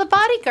you Well, want. the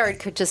bodyguard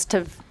could just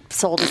have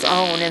sold his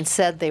own and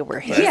said they were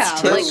his. Yeah,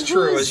 too. That's like,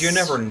 true, who's- as you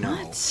never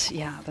know.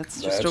 Yeah, that's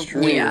just That's a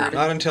true. weird.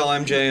 Not until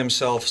MJ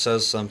himself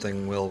says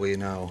something will we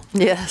know.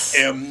 Yes.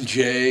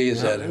 MJ,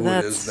 is that who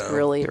it is That's now?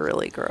 really,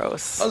 really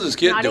gross. How's this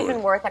kid Not doing?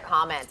 even worth a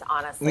comment,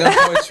 honestly. No,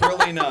 it's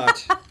really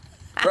not.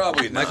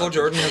 Probably not. Michael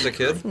Jordan has a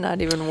kid? Not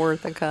even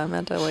worth a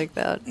comment. I like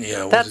that.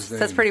 Yeah, what's that's his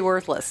that's name? pretty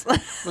worthless.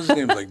 What's his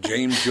name? Like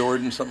James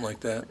Jordan, something like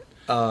that.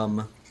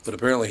 But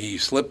apparently he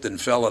slipped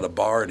and fell at a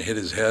bar and hit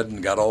his head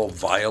and got all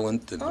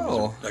violent. And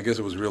I guess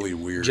it was really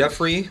weird.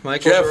 Jeffrey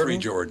Michael Jeffrey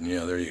Jordan? Jordan.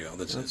 Yeah, there you go.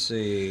 That's Let's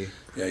it. see.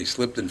 Yeah, he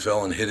slipped and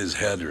fell and hit his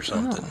head or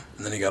something,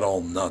 and then he got all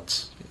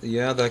nuts.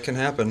 Yeah, that can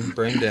happen.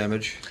 Brain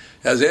damage.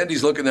 As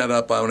Andy's looking that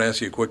up, I want to ask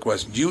you a quick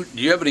question. Do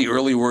you have any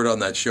early word on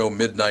that show,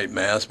 Midnight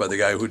Mass, by the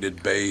guy who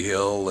did Bay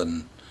Hill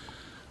and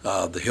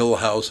the Hill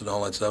House and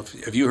all that stuff?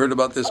 Have you heard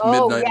about this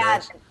Midnight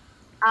Mass?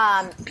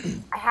 I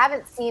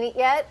haven't seen it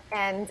yet,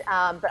 and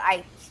but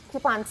I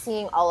keep on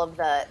seeing all of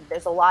the.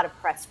 There's a lot of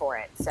press for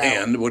it. So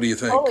And what do you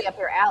think? totally up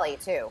your alley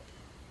too.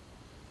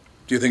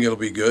 Do you think it'll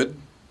be good?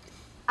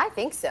 I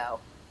think so.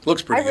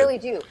 Looks pretty I really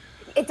do.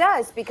 It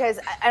does, because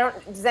I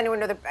don't. Does anyone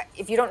know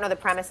if you don't know the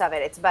premise of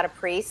it, it's about a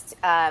priest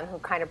who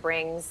kind of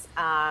brings.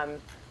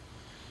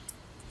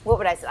 What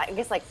would I say? I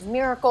guess like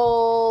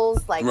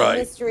miracles, like Right,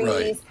 mysteries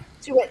right.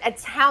 to a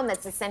town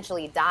that's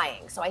essentially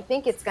dying. So I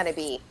think it's going to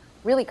be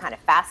really kind of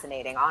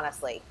fascinating,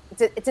 honestly.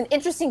 It's an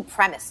interesting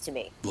premise to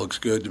me. Looks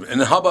good.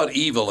 And how about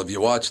Evil? Have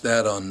you watched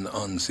that on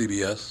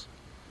CBS?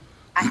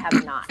 I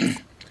have not.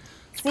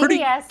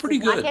 CBS does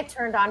not get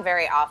turned on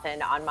very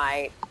often at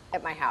my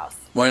house.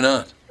 Why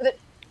not?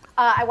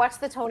 I watch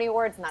the Tony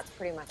Awards, and that's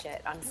pretty much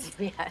it on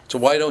CBS. So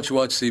why don't you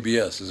watch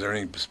CBS? Is there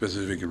any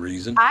specific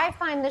reason? I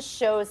find the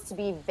shows to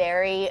be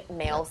very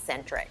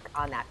male-centric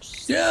on that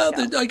show. Yeah,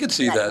 I could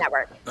see that.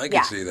 Network. I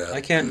could see that.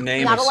 I can't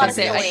name Not a a lot of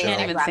CBS I show.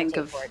 can't even think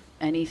of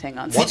anything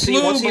on What's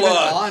CBS. even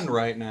Bloods. on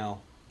right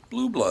now?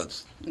 Blue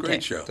Bloods. Great Okay.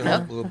 show.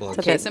 Blue Bloods.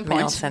 It's a Case bit in point.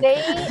 male-centric.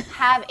 They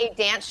have a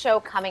dance show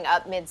coming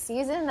up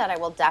mid-season that I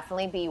will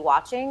definitely be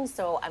watching,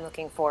 so I'm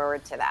looking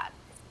forward to that.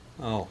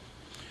 Oh.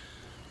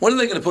 When are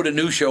they going to put a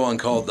new show on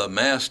called The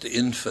Masked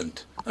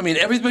Infant? I mean,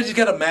 everybody's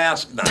got a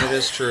mask now. It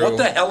is true. What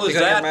the hell is you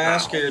got that your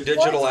mask now? or your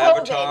digital Well,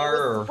 it's COVID. avatar? It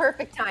was Or...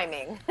 perfect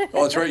timing.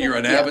 Oh, that's right. You're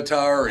an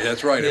avatar.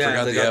 That's right. I Yeah,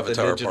 forgot they the got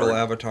avatar the digital part.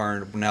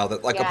 avatar now. That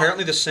Yeah.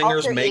 apparently the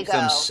singers Alter make ego.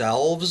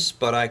 themselves,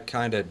 but I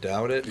kind of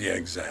doubt it. Yeah,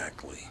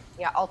 exactly.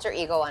 Yeah, Alter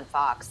Ego on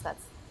Fox.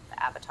 That's the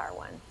Avatar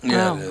one.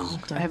 Yeah, Oh, it is.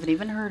 I haven't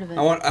even heard of it.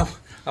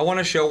 I want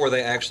a show where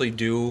they actually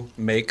do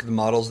make the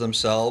models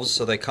themselves,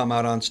 so they come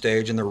out on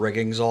stage and the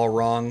rigging's all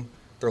wrong.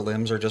 Their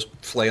limbs are just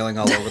flailing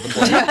all over the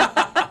place.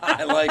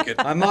 I like it.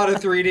 I'm not a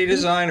 3D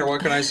designer.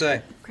 What can I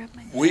say?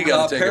 We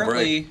got to take a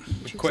break.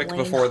 Apparently, quick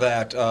before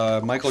that,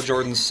 Michael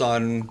Jordan's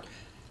son,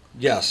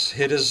 yes,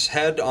 hit his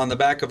head on the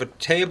back of a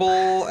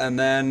table and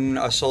then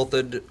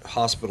assaulted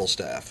hospital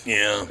staff.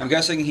 Yeah. I'm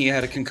guessing he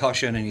had a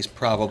concussion and he's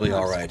probably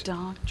all right.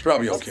 It's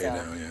probably okay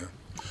now, yeah.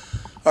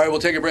 All right, we'll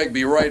take a break.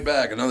 Be right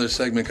back. Another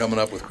segment coming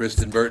up with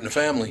Kristen Burt and the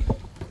family.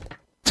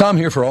 Tom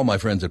here for all my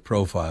friends at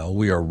Profile.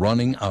 We are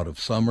running out of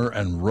summer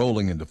and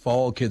rolling into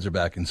fall. Kids are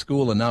back in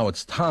school, and now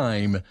it's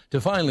time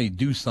to finally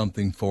do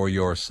something for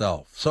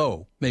yourself.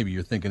 So maybe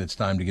you're thinking it's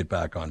time to get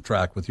back on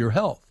track with your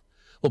health.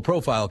 Well,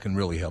 Profile can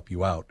really help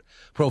you out.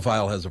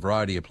 Profile has a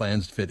variety of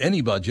plans to fit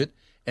any budget,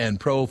 and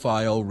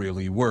Profile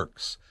really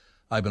works.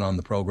 I've been on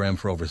the program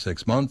for over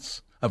 6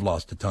 months. I've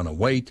lost a ton of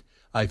weight.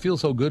 I feel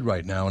so good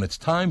right now, and it's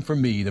time for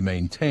me to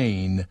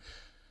maintain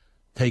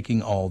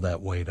taking all that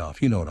weight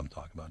off. You know what I'm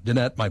talking about.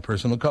 Danette, my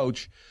personal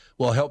coach,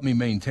 will help me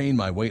maintain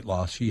my weight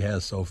loss. She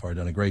has so far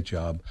done a great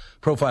job.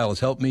 Profile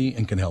has helped me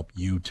and can help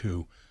you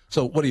too.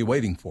 So what are you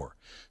waiting for?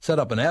 Set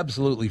up an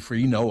absolutely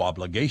free, no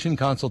obligation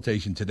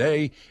consultation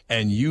today,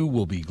 and you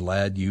will be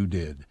glad you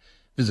did.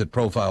 Visit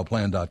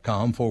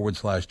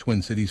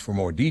profileplan.com/Twin Cities for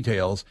more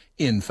details.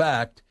 In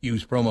fact,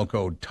 use promo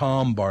code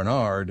Tom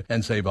Barnard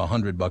and save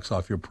 $100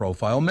 off your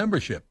Profile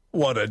membership.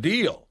 What a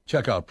deal!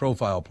 Check out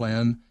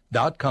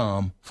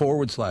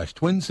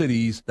profileplan.com/Twin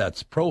Cities.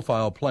 That's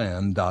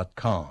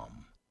profileplan.com.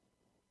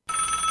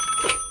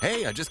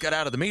 Hey, I just got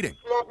out of the meeting.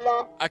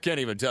 I can't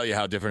even tell you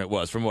how different it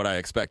was from what I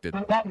expected.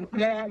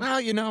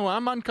 Well, you know,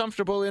 I'm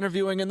uncomfortable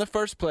interviewing in the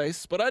first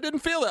place, but I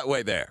didn't feel that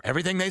way there.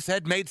 Everything they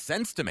said made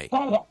sense to me.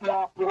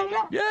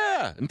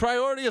 Yeah, and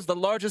Priority is the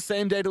largest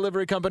same-day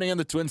delivery company in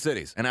the Twin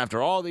Cities. And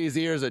after all these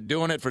years of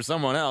doing it for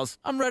someone else,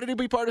 I'm ready to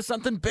be part of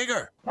something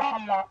bigger.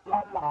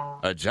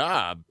 A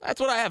job? That's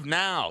what I have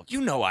now.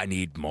 You know I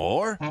need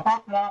more.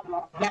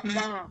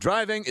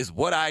 Driving is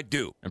what I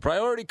do, and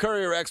Priority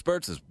Courier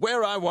Experts is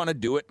where I want to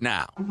do it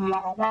now.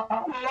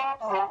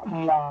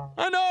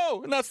 I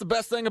know, and that's the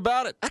best thing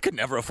about it. I could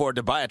never afford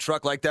to buy a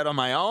truck like that on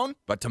my own,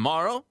 but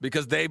tomorrow,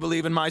 because they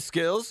believe in my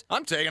skills,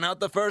 I'm taking out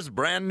the first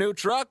brand new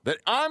truck that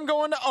I'm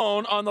going to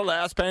own on the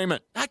last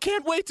payment. I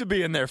can't wait to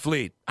be in their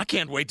fleet. I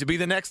can't wait to be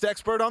the next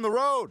expert on the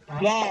road.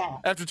 Yeah.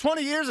 After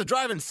 20 years of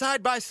driving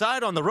side by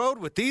side on the road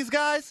with these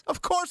guys,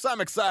 of course I'm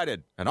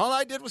excited. And all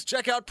I did was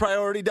check out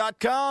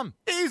Priority.com.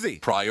 Easy.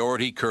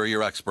 Priority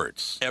Courier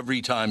Experts.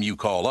 Every time you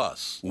call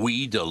us,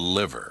 we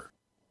deliver.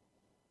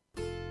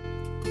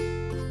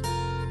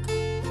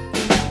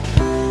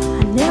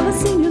 Never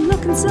seen you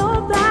looking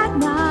so bad,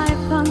 my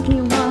funky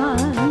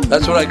one.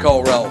 That's what I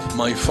call Ralph,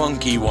 my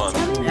funky one.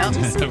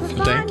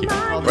 Thank you.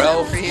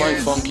 Ralph, my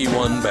funky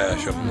one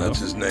Basham. That's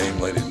his name,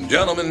 ladies and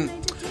gentlemen.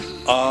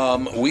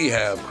 We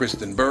have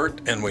Kristen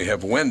Burt, and we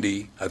have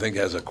Wendy, I think,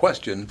 has a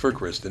question for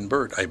Kristen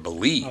Burt, I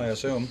believe. I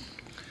assume.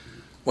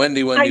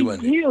 Wendy. I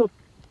do.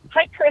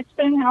 Hi,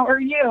 Kristen. How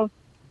are you?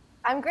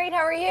 I'm great.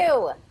 How are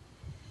you?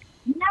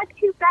 Not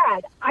too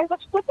bad. I was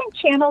flipping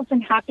channels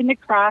and happened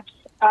across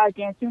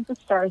Dancing with the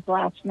Stars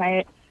last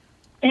night,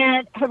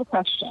 and I have a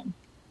question.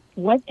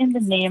 What in the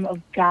name of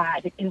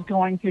God is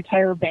going through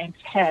Tyra Banks'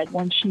 head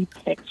when she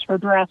picks her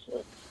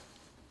dresses?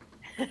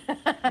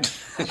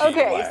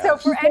 Okay, so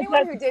for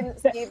anyone who didn't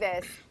see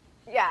this,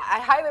 yeah, I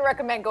highly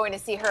recommend going to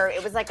see her.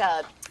 It was like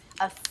a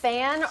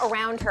fan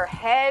around her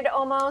head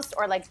almost,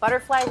 or like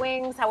butterfly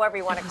wings, however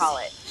you want to call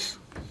it.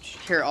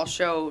 Here, I'll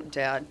show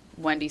Dad.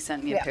 Wendy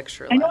sent me a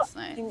picture I know- last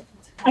night.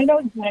 I know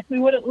exactly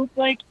what it looked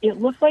like. It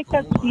looked like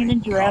that scene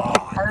in Jurassic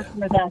Park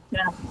where that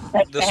The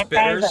fat guy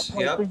spitters, that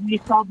yep. when we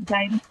saw the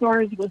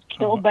dinosaurs was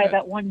killed by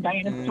that one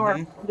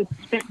dinosaur with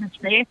spit in his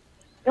face.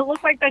 It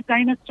looked like that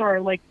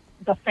dinosaur, like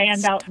the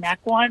fanned out neck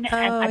one,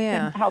 and I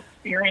couldn't help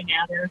staring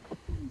at her.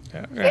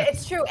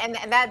 It's true, and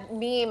that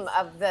meme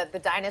of the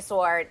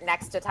dinosaur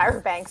next to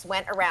Tyra Banks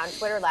went around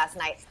Twitter last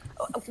night.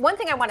 One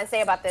thing I want to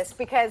say about this,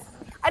 because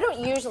I don't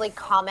usually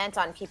comment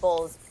on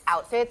people's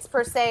outfits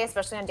per se,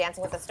 especially on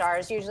Dancing with the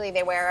Stars. Usually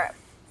they wear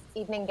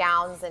evening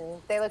gowns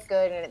and they look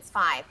good and it's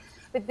fine.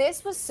 But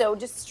this was so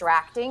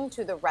distracting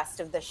to the rest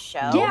of the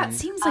show. Yeah, it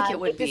seems like it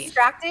would be.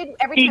 Distracted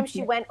every time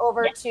she went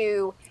over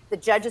to the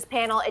judges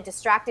panel. It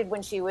distracted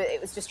when it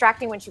was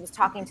distracting when she was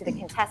talking to the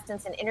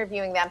contestants and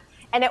interviewing them.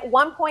 And at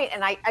one point,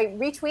 and I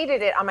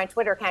retweeted it on my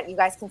Twitter account, you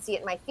guys can see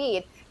it in my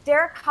feed,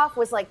 Derek Hough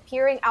was like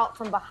peering out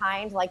from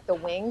behind like the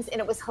wings, and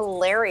it was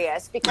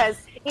hilarious because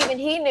even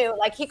he knew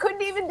like he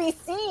couldn't even be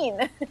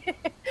seen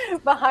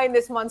behind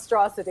this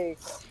monstrosity.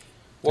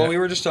 Well, we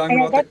were just talking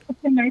about that's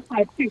what's in their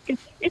side too.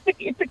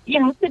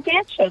 It's a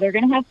dance show. They're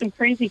going to have some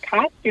crazy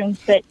costumes,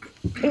 but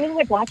it was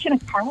like watching a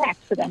car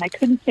accident. I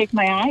couldn't take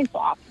my eyes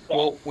off.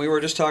 Well, we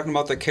were just talking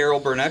about the Carol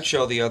Burnett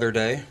show the other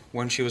day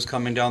when she was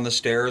coming down the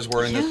stairs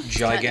wearing this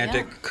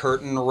gigantic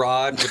curtain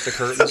rod with the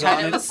curtains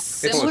on it.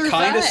 It's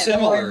kind of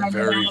similar.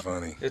 Very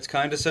funny. It's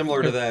kind of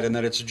similar to that in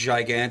that it's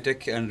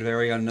gigantic and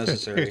very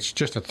unnecessary. It's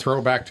just a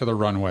throwback to the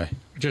runway.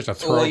 Just a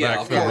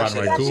throwback to the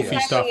runway. Goofy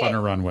stuff on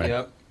a runway.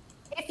 Yep.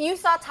 If you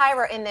saw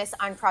Tyra in this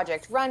on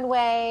Project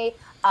Runway,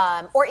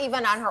 or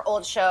even on her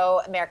old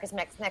show, America's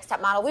Next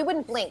Top Model, we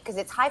wouldn't blink because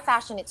it's high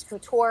fashion, it's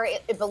couture,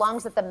 it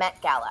belongs at the Met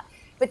Gala.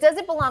 But does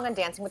it belong on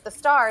Dancing with the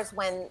Stars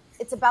when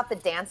it's about the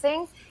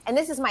dancing? And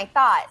this is my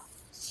thought.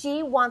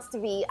 She wants to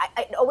be,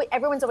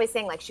 everyone's always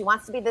saying like she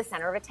wants to be the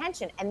center of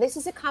attention. And this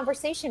is a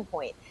conversation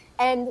point.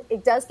 And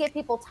it does get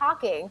people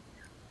talking.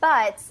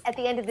 But at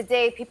the end of the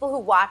day, people who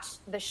watch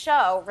the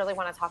show really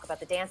want to talk about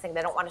the dancing.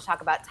 They don't want to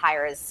talk about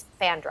Tyra's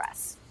fan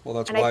dress. Well,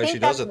 that's why she does it.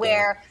 And I think that's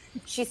where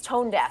she's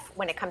tone deaf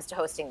when it comes to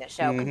hosting this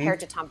show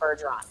compared to Tom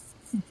Bergeron.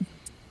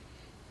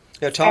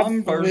 Yeah,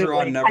 Tom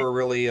Bergeron never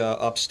really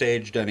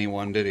upstaged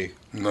anyone, did he?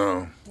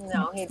 No.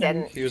 No, he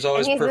didn't. He was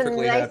always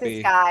perfectly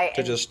happy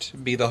to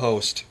just be the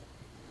host.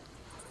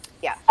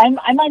 Yeah. I'm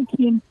on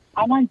team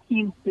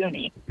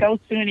Suni. Go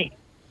Suni.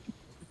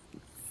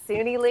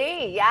 Suni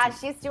Lee. Yeah,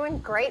 she's doing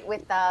great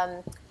with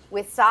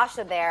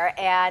Sasha there.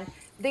 And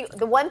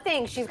the one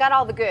thing, she's got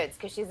all the goods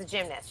because she's a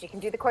gymnast. She can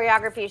do the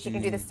choreography, she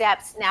can do the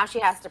steps. Now she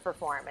has to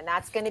perform. And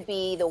that's going to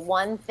be the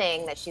one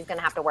thing that she's going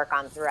to have to work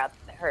on throughout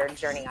her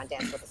journey on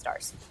Dance with the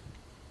Stars.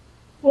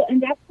 Well,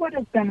 and that's what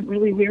has been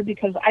really weird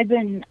because I've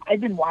been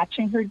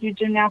watching her do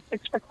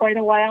gymnastics for quite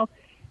a while,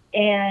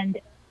 and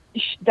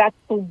that's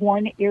the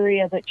one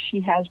area that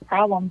she has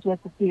problems with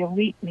at the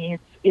elite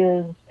meets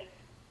is,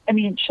 I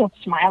mean, she'll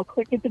smile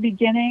quick at the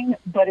beginning,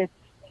 but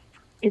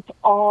it's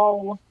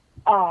all,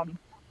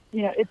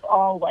 it's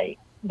all like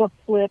the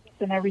flips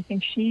and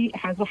everything. She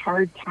has a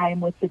hard time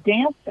with the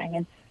dancing,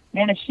 and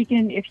man, if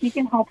he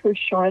can help her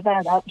shore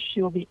that up,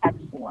 she will be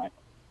excellent.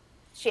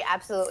 She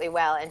absolutely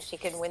will, and she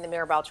can win the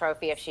Mirabelle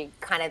Trophy if she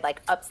kind of like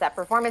ups that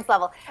performance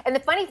level. And the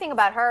funny thing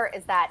about her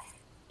is that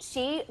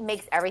she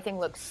makes everything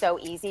look so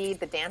easy.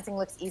 The dancing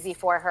looks easy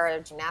for her.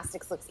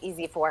 Gymnastics looks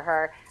easy for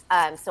her.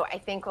 So I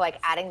think like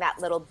adding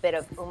that little bit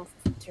of oomph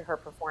to her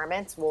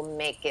performance will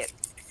make it,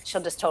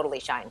 she'll just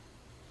totally shine.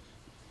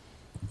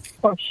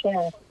 For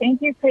sure.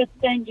 Thank you,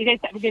 Kristen. You guys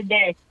have a good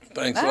day.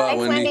 Thanks a lot,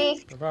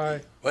 Wendy.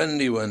 Bye-bye.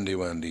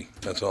 Wendy.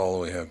 That's all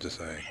we have to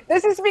say.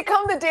 This has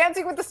become the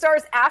Dancing with the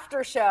Stars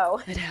after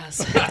show. It has.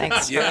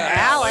 Thanks Yeah,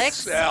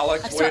 Alex.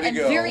 Alex, way to I'm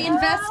go. very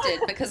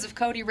invested because of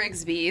Cody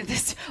Rigsby.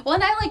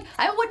 And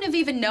I wouldn't have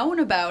even known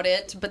about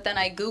it, but then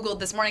I Googled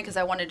this morning because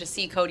I wanted to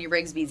see Cody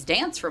Rigsby's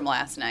dance from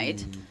last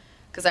night.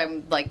 Because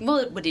I'm like,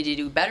 well, what did he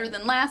do better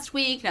than last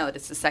week? Now that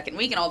it's the second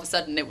week, and all of a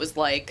sudden it was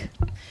like,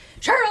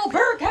 Cheryl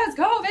Burke has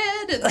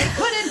COVID, and they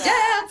couldn't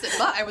dance.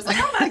 And I was like,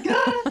 oh my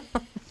God.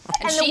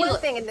 And the one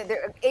thing, and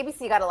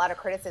ABC got a lot of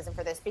criticism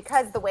for this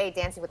because the way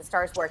Dancing with the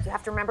Stars works, you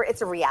have to remember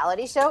it's a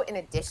reality show in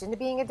addition to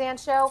being a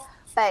dance show,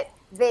 but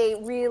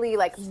they really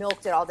like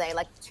milked it all day.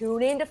 Like,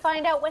 tune in to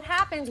find out what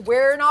happens.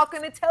 We're not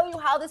going to tell you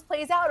how this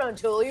plays out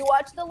until you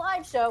watch the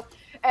live show.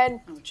 And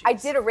I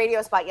did a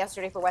radio spot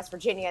yesterday for West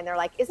Virginia, and they're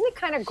like, isn't it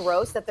kind of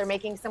gross that they're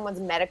making someone's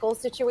medical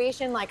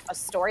situation like a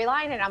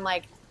storyline? And I'm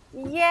like,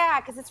 yeah,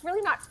 because it's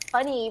really not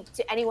funny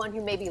to anyone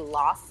who maybe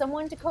lost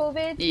someone to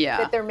COVID. Yeah.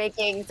 That they're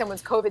making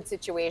someone's COVID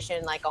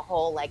situation like a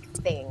whole like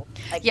thing.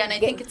 Like, yeah, and I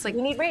think it's like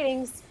we need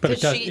ratings. But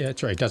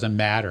that's right. It doesn't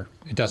matter.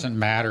 It doesn't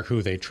matter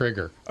who they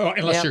trigger. Oh,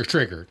 unless you're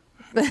triggered.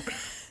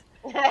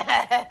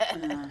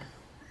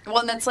 Well,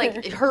 and that's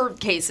like her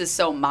case is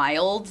so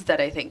mild that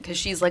I think because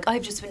she's like,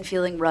 I've just been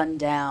feeling run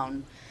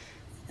down.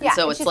 And yeah,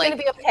 so and it's she's like going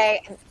to be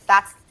okay. And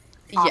that's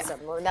awesome.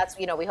 Yeah. And that's,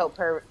 we hope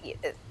her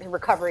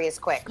recovery is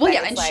quick. Well,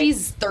 yeah, and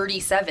she's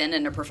 37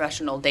 and a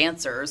professional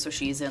dancer, so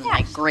she's in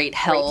like great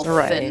health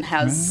and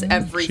has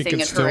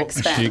everything at her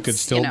expense. She could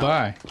still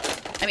die.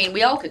 I mean,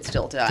 we all could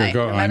still die.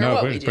 No matter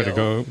what we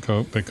do.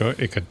 But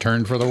it could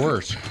turn for the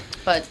worse.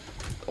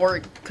 Or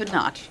it could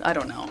not. I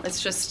don't know.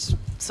 It's just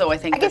so I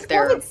think I guess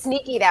COVID's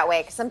sneaky that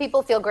way because some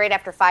people feel great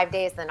after 5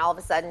 days, then all of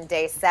a sudden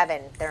day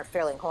 7 they're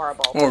feeling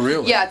horrible. Oh,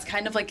 really? Yeah, it's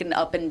kind of like an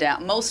up and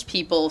down. Most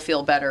people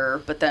feel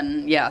better, but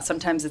then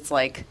sometimes it's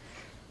like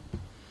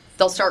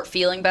they'll start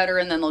feeling better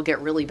and then they'll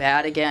get really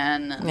bad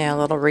again. Yeah, a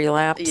little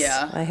relapse.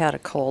 Yeah. I had a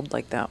cold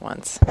like that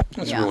once.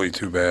 That's really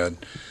too bad.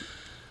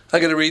 I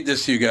got to read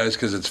this to you guys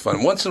because it's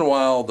fun. Once in a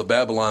while, the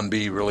Babylon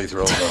Bee really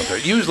throws it out there.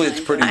 Usually it's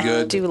pretty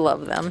good. I do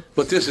love them.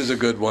 But this is a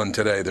good one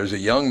today. There's a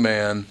young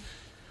man.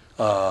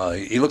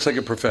 He looks like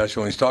a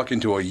professional. He's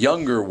talking to a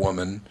younger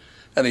woman,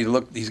 and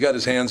he's got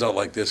his hands out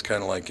like this,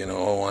 kind of like,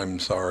 oh, I'm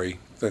sorry,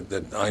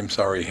 that I'm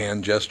sorry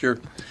hand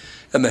gesture.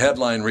 And the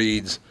headline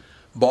reads,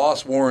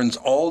 "Boss warns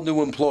all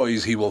new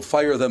employees he will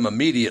fire them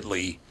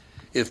immediately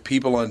if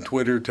people on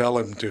Twitter tell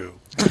him to."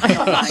 Oh,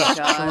 my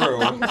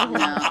God.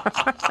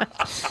 No.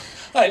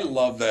 I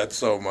love that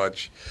so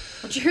much.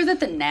 Did you hear that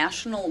the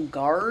National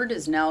Guard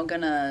is now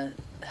going to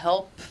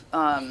help?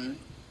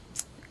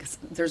 'Cause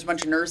there's a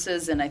bunch of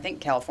nurses in, I think,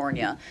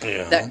 California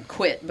that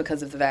quit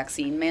because of the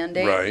vaccine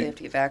mandate. Right. They have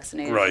to get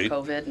vaccinated Right. for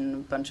COVID, and a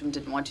bunch of them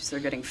didn't want to, so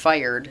they're getting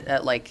fired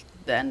at like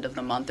the end of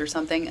the month or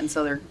something. And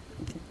so they're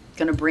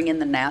going to bring in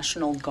the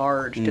National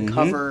Guard to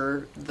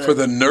cover For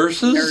the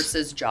nurses?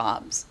 nurses'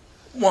 jobs.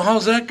 Well,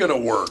 how's that going to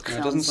work?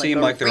 It doesn't Sounds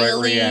seem like the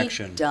really right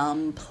reaction.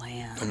 Dumb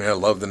plan. I mean, I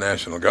love the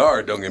National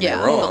Guard, don't get me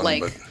Yeah, wrong, but,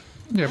 but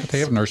Yeah, but they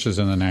have nurses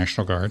in the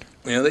National Guard.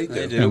 yeah, they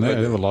do. And they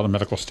have a lot of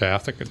medical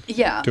staff that could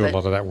Yeah, do a but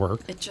lot of that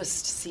work. It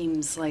just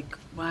seems like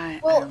why. I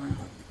Well, don't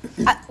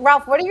know.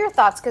 Ralph, what are your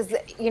thoughts? Because,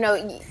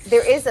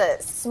 there is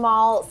a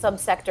small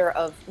subsector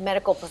of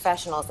medical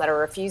professionals that are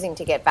refusing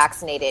to get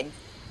vaccinated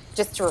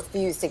just to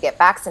refuse to get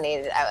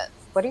vaccinated.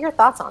 What are your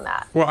thoughts on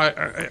that? Well,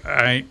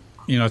 I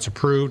it's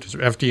approved, it's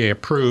FDA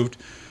approved.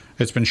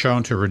 It's been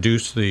shown to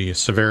reduce the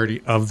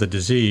severity of the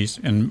disease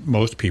in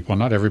most people,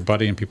 not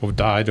everybody, and people have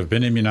died, have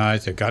been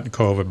immunized, they've gotten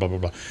COVID, blah, blah,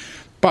 blah.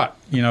 But,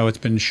 it's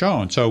been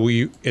shown. So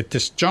at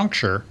this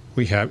juncture,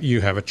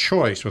 you have a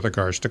choice with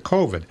regards to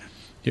COVID,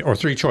 or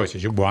three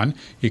choices. One,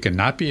 you can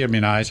not be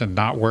immunized and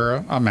not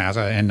wear a mask,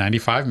 an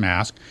N95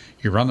 mask.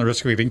 You run the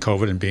risk of getting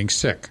COVID and being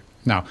sick.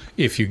 Now,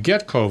 if you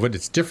get COVID,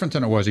 it's different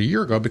than it was a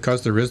year ago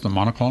because there is the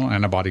monoclonal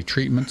antibody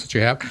treatments that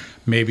you have,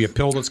 maybe a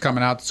pill that's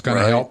coming out that's going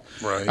to help,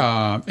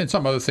 and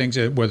some other things,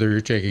 whether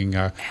you're taking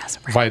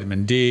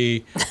vitamin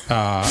D,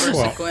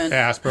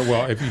 aspirin.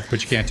 Well,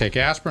 but you can't take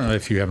aspirin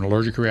if you have an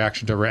allergic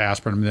reaction to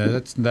aspirin.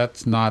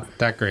 That's not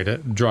that great a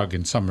drug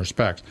in some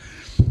respects.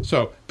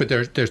 So, but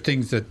there's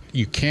things that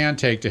you can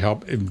take to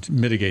help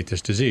mitigate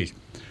this disease.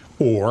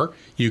 Or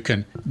you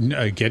can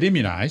get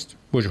immunized,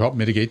 which will help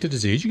mitigate the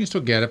disease. You can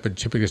still get it, but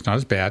typically it's not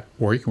as bad.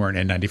 Or you can wear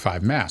an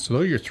N95 mask. So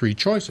those are your three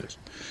choices.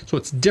 So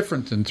it's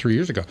different than 3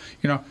 years ago.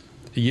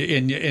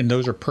 And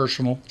those are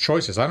personal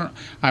choices.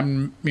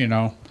 I'm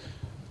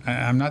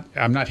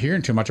not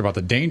hearing too much about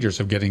the dangers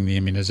of getting the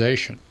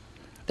immunization.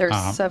 There's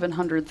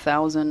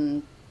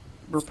 700,000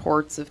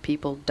 reports of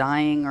people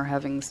dying or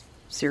having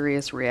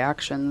serious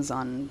reactions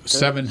on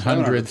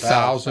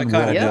 700,000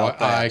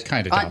 worldwide. I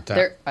kind of doubt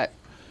that.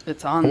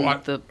 It's on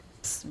the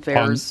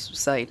VAERS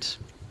site,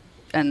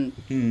 and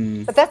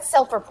But that's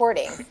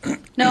self-reporting.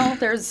 no,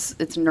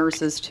 it's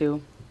nurses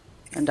too,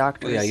 and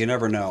doctors. Well, yeah, you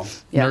never know.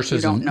 Yeah,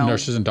 nurses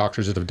and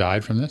doctors that have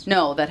died from this?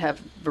 No, that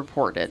have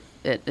reported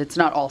it. It's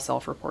not all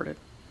self-reported.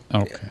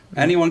 Okay.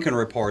 Anyone can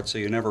report, so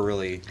you never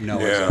really know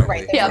Yeah. exactly.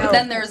 Right. Yeah, No but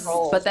then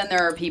control.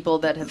 there are people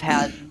that have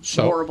had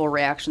horrible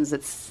reactions.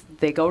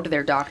 They go to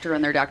their doctor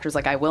and their doctor's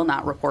like, I will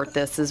not report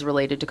this as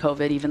related to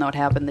COVID, even though it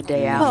happened the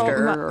day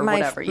after or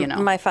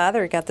whatever. My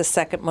father got the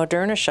second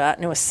Moderna shot,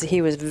 and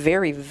he was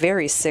very,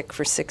 very sick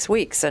for 6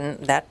 weeks, and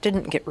that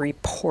didn't get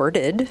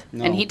reported.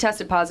 No. And he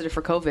tested positive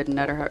for COVID and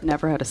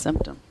never had a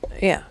symptom.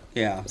 Yeah.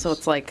 Yeah. So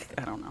it's like,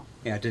 I don't know.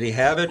 Yeah, did he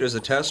have it? Is the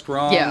test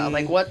wrong? Yeah,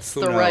 like what's Who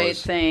the right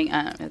knows? thing?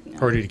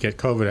 Or did you get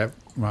COVID?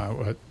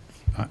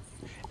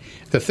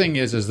 The thing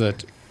is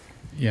that,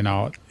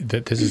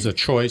 that this is a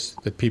choice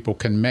that people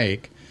can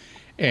make.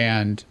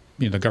 And,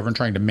 the government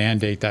trying to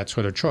mandate that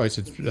sort of choice,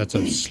 that's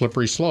a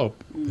slippery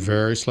slope,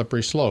 very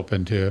slippery slope.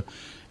 And to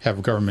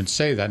have government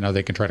say that, now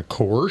they can try to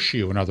coerce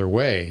you in other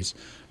ways,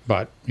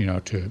 but,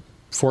 to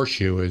force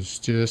you is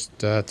just,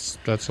 that's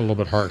a little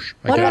bit harsh.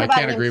 What I about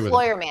can't an agree with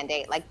employer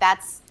mandate? Like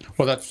that's.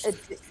 Well, that's.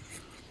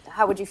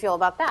 How would you feel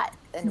about that?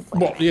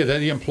 Well, yeah,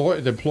 the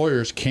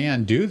employers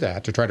can do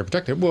that to try to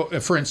protect it. Well,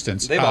 for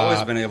instance, They've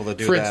always been able to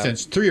do for that. For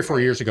instance, 3 or 4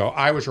 years ago,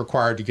 I was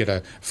required to get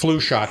a flu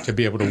shot to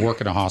be able to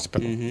work in a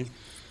hospital. Mm-hmm.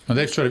 Now,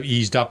 they've sort of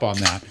eased up on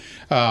that.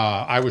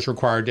 I was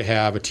required to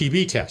have a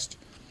TB test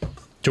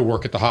to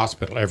work at the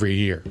hospital every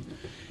year.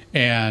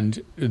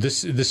 And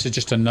this is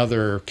just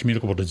another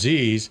communicable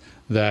disease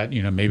that,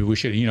 maybe we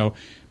should, I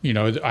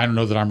don't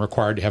know that I'm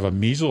required to have a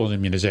measles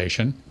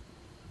immunization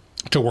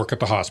to work at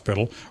the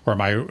hospital, or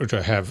am I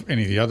to have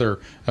any of the other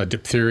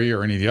diphtheria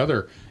or any of the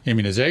other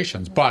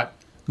immunizations? But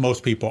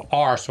most people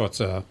are, so it's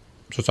a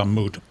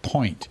moot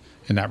point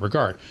in that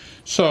regard.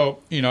 So,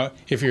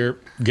 if you're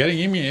getting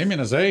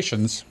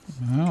immunizations,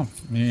 well,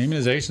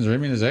 immunizations are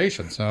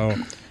immunizations. So,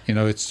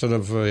 it's sort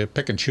of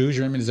pick and choose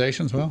your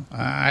immunizations. Well,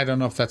 I don't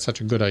know if that's such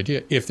a good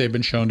idea if they've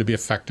been shown to be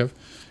effective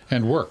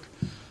and work.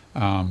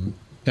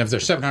 If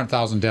there's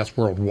 700,000 deaths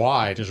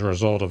worldwide as a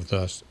result of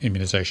this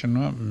immunization,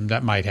 well,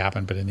 that might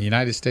happen. But in the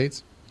United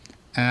States,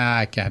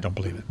 I don't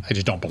believe it. I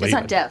just don't believe It's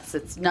not it. deaths.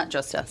 It's not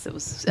just deaths. It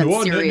was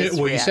Well, serious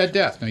you reaction. said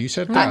death. No, you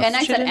said death. And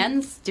I She said did.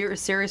 and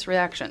serious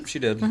reactions. She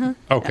did.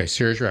 Okay,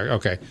 serious reaction.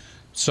 Okay,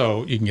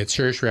 so you can get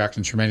serious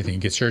reactions from anything. You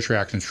can get serious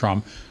reactions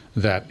from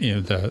that,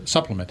 the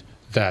supplement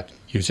that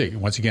you see.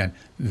 Once again,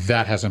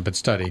 that hasn't been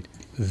studied.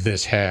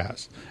 This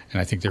has, and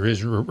I think there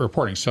is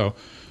reporting. So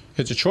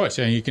it's a choice,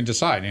 and you can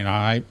decide.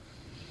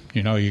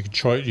 You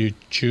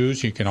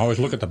choose. You can always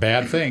look at the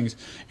bad things.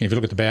 And if you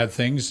look at the bad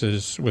things,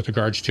 as with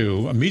regards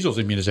to measles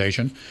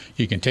immunization,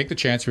 you can take the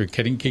chance of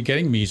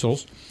getting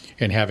measles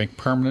and having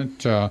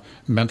permanent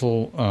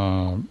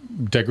mental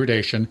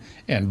degradation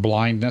and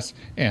blindness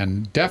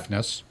and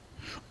deafness,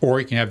 or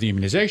you can have the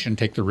immunization,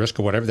 take the risk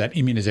of whatever that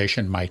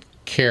immunization might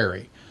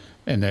carry.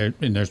 And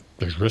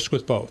there's risk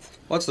with both.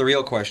 What's the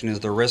real question is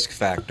the risk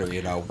factor,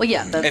 Well,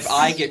 yeah. If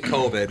I get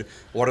COVID,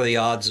 what are the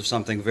odds of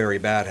something very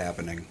bad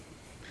happening?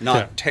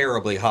 Not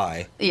terribly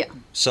high. Yeah.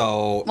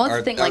 So Well,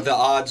 are the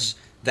odds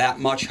that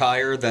much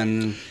higher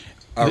than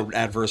an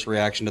adverse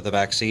reaction to the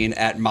vaccine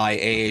at my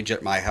age,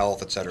 at my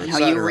health, et cetera, et How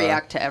cetera? you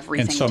react to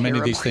everything. And so many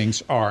of these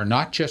things are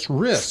not just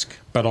risk,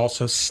 but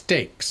also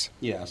stakes.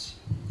 Yes.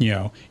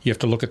 You have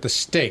to look at the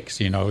stakes.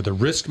 The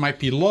risk might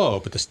be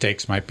low, but the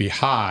stakes might be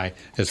high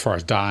as far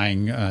as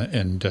dying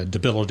and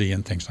debility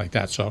and things like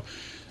that. So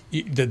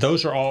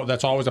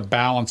that's always a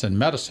balance in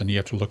medicine. You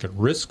have to look at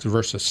risks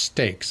versus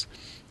stakes.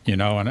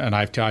 And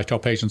I tell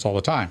patients all the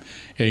time,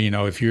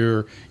 if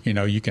you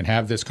can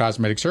have this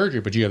cosmetic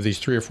surgery, but you have these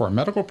 3 or 4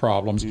 medical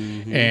problems,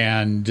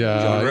 and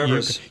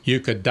you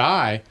could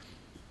die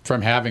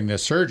from having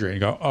this surgery.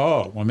 And you go,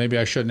 oh, well, maybe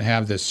I shouldn't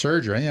have this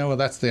surgery. Well,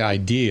 that's the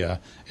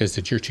idea, is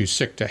that you're too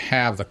sick to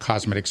have the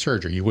cosmetic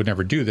surgery. You would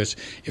never do this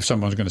if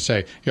someone's going to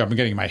say, I've been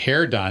getting my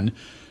hair done,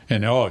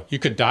 and you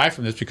could die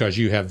from this because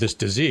you have this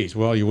disease.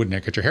 Well, you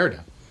wouldn't get your hair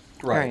done.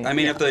 Right. I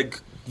mean, if the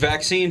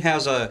vaccine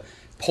has a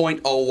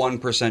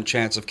 0.01%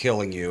 chance of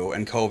killing you,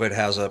 and COVID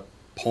has a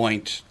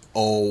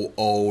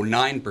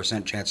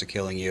 0.009% chance of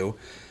killing you,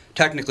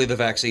 technically the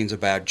vaccine's a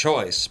bad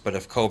choice. But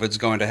if COVID's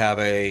going to have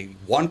a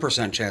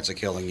 1% chance of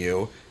killing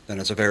you, then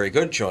it's a very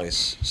good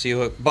choice.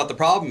 But the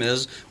problem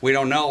is we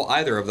don't know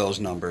either of those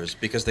numbers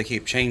because they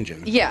keep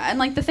changing. Yeah,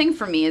 and the thing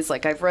for me is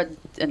I've read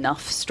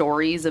enough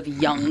stories of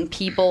young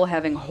people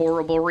having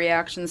horrible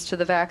reactions to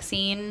the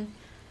vaccine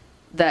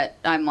that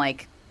I'm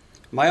like,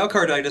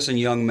 myocarditis in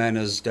young men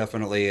is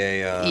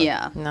definitely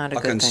not a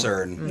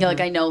concern. Yeah,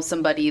 I know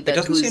somebody that it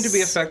doesn't seem to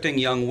be affecting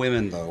young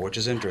women though, which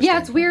is interesting. Yeah,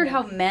 it's weird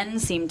how men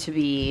seem to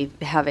be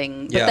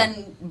having, but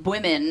then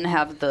women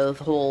have the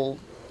whole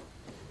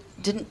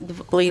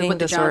bleeding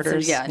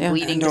disorders,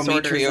 bleeding disorders,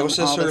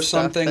 endometriosis or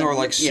something,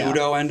 or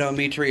pseudo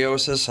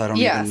endometriosis. I don't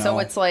even know. So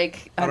it's I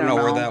don't know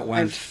where that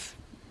went.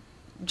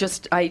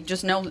 I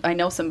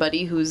know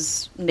somebody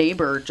whose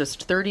neighbor,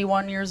 just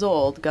 31 years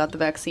old, got the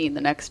vaccine.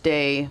 The next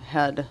day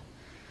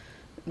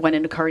went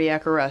into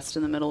cardiac arrest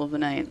in the middle of the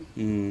night.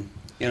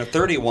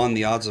 31,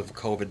 the odds of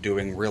COVID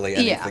doing really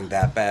anything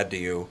that bad to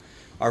you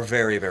are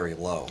very, very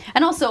low.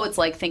 And also, it's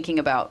thinking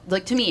about,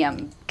 to me,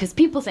 because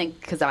people think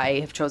because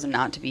I have chosen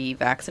not to be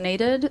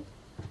vaccinated,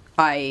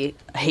 I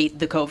hate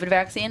the COVID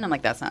vaccine. I'm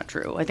like, that's not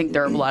true. I think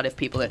there are a lot of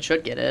people that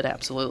should get it,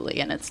 absolutely,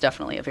 and it's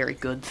definitely a very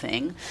good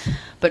thing.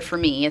 But for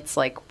me, it's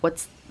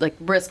what's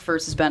risk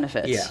versus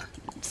benefit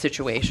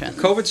situation. If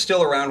COVID's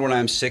still around when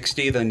I'm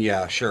 60, then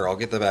yeah, sure, I'll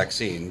get the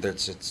vaccine.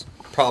 It's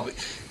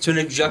an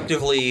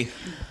objectively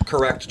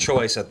correct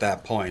choice at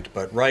that point.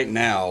 But right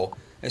now,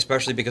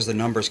 especially because the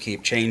numbers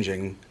keep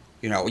changing,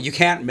 you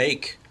can't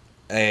make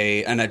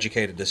an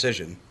educated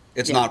decision.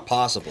 It's not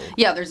possible.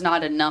 Yeah, there's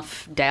not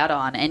enough data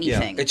on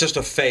anything. Yeah, it's just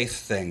a faith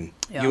thing.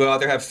 Yeah. You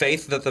either have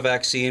faith that the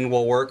vaccine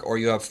will work or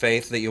you have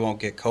faith that you won't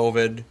get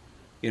COVID.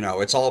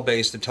 It's all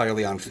based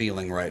entirely on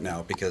feeling right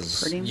now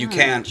because you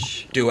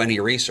can't do any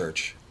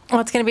research. Well,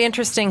 it's going to be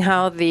interesting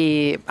how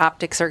the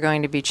optics are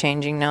going to be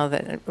changing now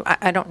that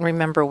I don't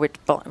remember which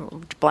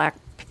black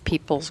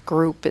people's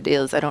group it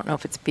is. I don't know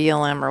if it's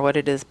BLM or what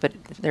it is, but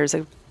there's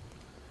a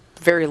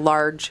very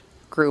large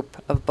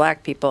group of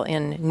black people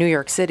in New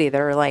York City that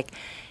are like,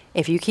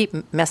 if you keep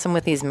messing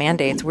with these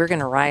mandates, we're going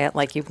to riot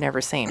like you've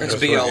never seen. It's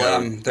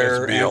BLM.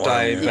 They're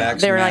anti-vax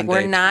They're like,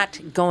 mandate. we're not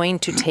going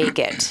to take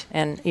it,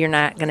 and you're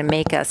not going to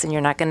make us, and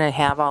you're not going to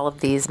have all of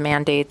these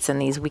mandates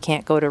and these, we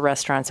can't go to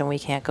restaurants, and we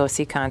can't go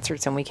see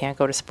concerts, and we can't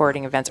go to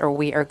sporting events, or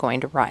we are going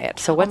to riot.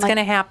 So what's going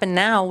to happen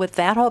now with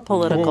that whole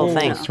political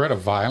thing? Threat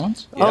of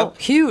violence? Oh,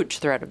 huge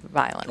threat of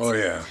violence. Oh,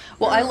 yeah.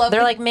 Well, I love.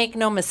 They're like, make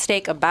no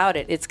mistake about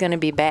it, it's going to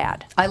be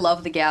bad. I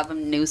love the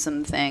Gavin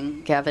Newsom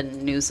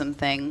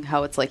thing.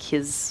 How it's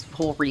his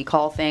whole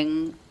recall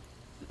thing,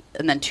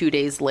 and then 2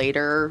 days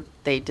later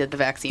they did the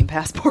vaccine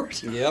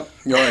passport. Yep.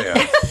 Oh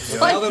yeah.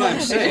 Now that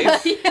I'm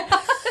safe,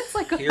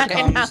 it's here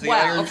comes the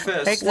iron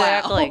fist.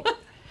 Exactly.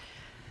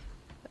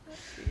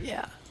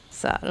 Yeah.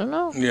 So I don't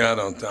know. Yeah, I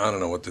don't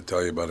know what to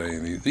tell you about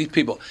any of these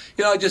people.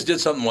 I just did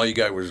something while you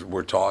guys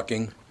were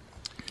talking.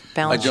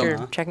 Balance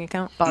your checking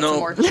account? Bought some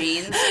more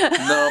jeans?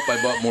 Nope, I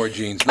bought more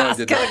jeans. No, I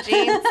did not.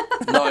 Jeans?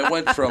 No, I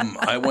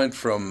went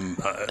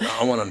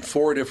on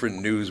 4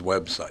 different news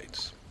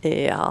websites.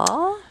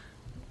 Yeah.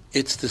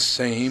 It's the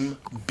same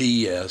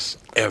BS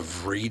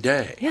every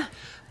day. Yeah.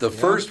 The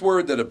first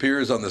word that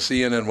appears on the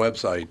CNN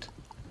website,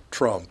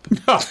 Trump.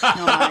 Oh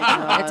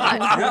my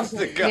God. Honest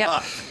to God.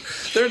 Yep.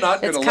 They're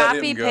not going It's to let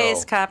copy, him go.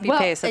 paste, copy, Well,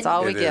 paste. That's and-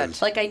 all we It get.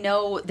 is. Like, I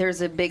know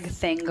there's a big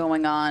thing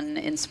going on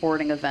in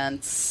sporting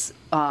events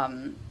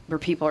where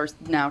people are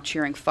now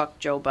cheering "fuck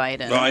Joe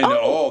Biden." I know.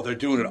 Oh, they're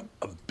doing it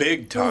a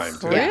big time.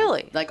 too. Yeah.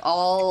 Really? Like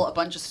a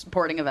bunch of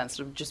sporting events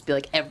would just be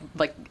like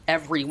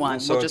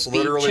everyone So will it's just be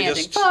literally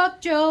chanting just- "fuck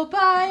Joe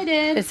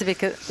Biden." Is it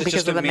because It's because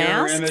just of a the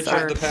mirror masks? image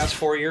or- of the past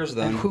 4 years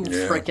then. Who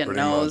Yeah, freaking pretty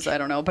knows? much. I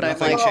don't know, but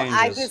Nothing I'm like, changes.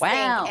 I just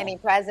Wow. think any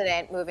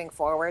president moving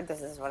forward,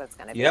 this is what it's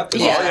going to be. Yep.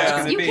 This is yeah, what it's yeah.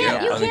 gonna you be.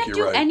 can't I you think can't you're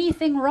do right.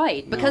 anything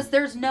right because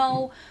there's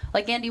no,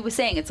 like Andy was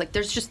saying, it's like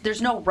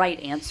there's no right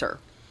answer.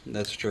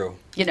 That's true.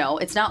 You know,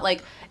 it's not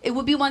like it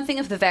would be one thing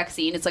if the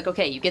vaccine. It's like,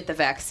 okay, you get the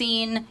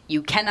vaccine,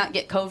 you cannot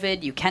get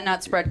COVID, you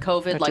cannot spread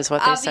COVID. Which like, is what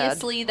they said.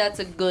 obviously, that's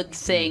a good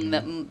thing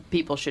that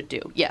people should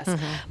do. Yes,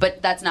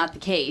 but that's not the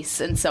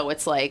case, and so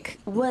it's like,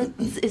 what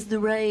is the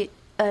right?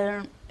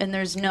 And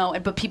there's no,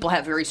 but people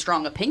have very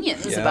strong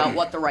opinions Yeah. about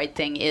what the right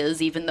thing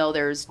is, even though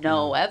there's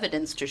no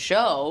evidence to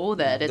show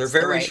that it's They're the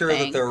very right sure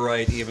thing. that they're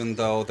right, even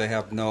though they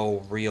have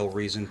no real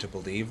reason to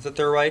believe that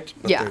they're right.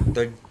 But Yeah.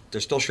 they're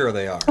still sure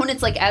they are. When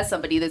it's like, as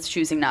somebody that's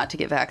choosing not to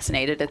get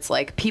vaccinated, it's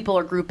like people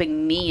are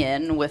grouping me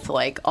in with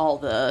like all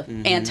the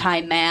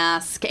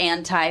anti-mask,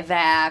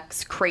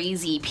 anti-vax,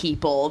 crazy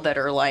people that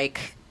are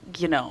like,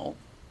 you know,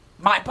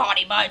 my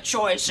body, my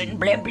choice, and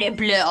blah, blah,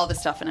 blah, all this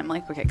stuff. And I'm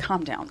like, okay,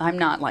 calm down. I'm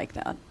not like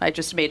that. I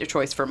just made a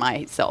choice for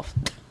myself.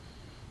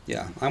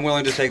 Yeah, I'm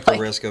willing to take the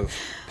risk of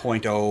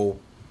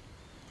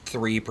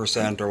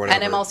 0.03% or whatever.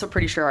 And I'm also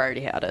pretty sure I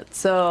already had it.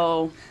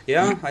 So,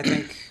 Yeah,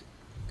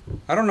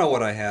 I don't know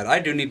what I had. I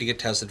do need to get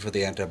tested for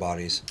the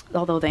antibodies.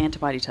 although the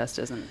antibody test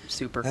isn't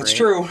super That's great.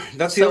 true.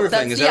 That's the So other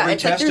thing, is yeah, every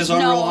it's like test is there's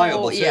no-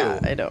 unreliable, too. Yeah,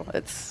 I know.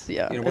 It's,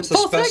 yeah. You know, what's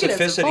It's the false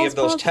negatives or specificity of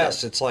false those positives.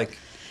 tests? It's like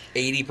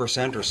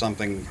 80% or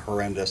something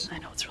horrendous. I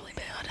know, it's really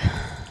bad.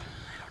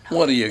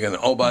 What are you going to...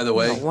 Oh, by the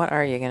way, What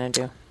are you going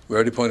to do? we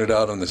already pointed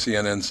out on the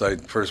CNN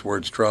site, first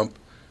words Trump.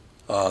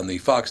 On the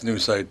Fox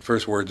News site,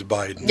 first words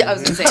Biden. Yeah, I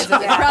was going to say, it's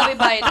probably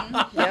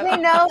Biden. They Yep.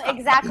 know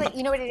exactly.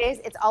 You know what it is?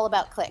 It's all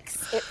about clicks.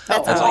 That's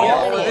that's all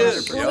all it it is.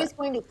 is, Who yeah. is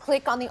going to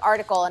click on the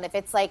article? And if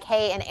it's like,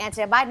 hey, an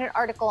anti-Biden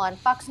article on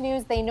Fox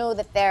News, they know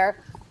that their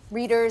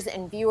readers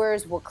and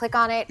viewers will click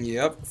on it.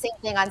 Yep. Same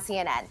thing on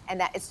CNN.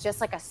 And that it's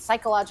just like a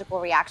psychological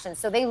reaction.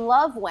 So they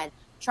love when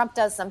Trump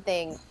does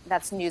something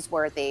that's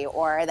newsworthy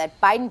or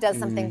that Biden does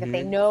something that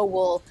they know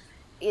will,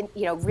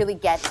 really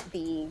get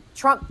the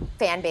Trump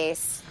fan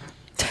base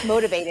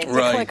motivated to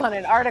Right. click on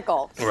an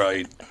article.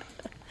 Right.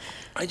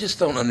 I just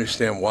don't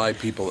understand why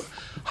people...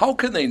 How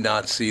can they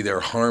not see they're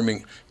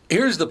harming...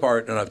 Here's the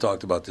part, and I've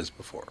talked about this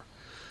before.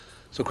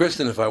 So,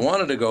 Kristen, if I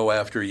wanted to go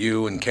after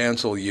you and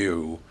cancel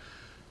you,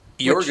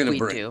 you're Which going to we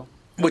bring... do.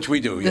 Which we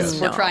do, yes.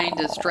 We're trying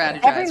to strategize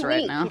Every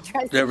right week now. he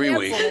tries to Every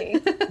cancel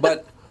week. me.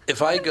 But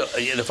if I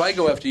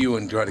go after you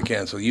and try to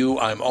cancel you,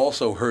 I'm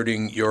also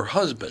hurting your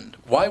husband.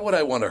 Why would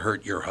I want to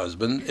hurt your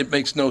husband? It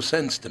makes no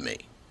sense to me.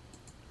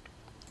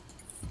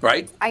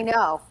 Right? I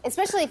know,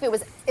 especially if it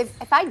was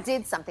if I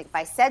did something, if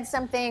I said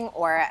something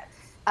or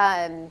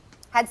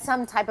had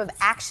some type of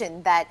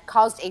action that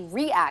caused a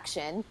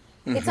reaction,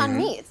 it's on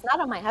me. It's not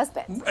on my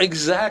husband.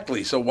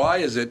 Exactly. So why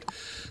is it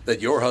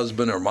that your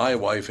husband or my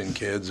wife and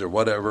kids or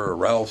whatever, or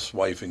Ralph's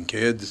wife and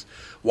kids,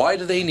 why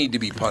do they need to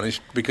be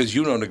punished because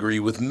you don't agree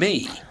with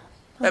me?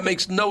 That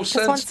makes no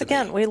sense Once to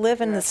again, me. we live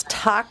in this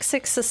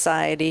toxic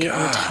society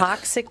and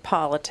toxic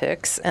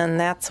politics, and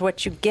that's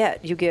what you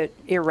get. You get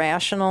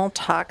irrational,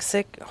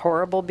 toxic,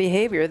 horrible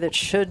behavior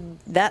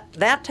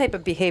that type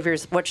of behavior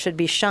is what should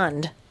be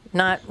shunned.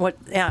 Not what,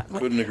 yeah.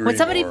 Couldn't agree When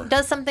somebody more.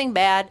 does something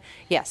bad,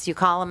 yes, you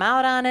call them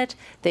out on it.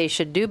 They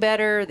should do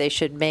better. They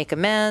should make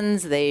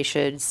amends. They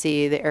should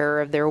see the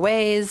error of their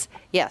ways.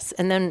 Yes,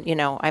 and then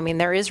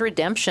there is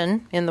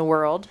redemption in the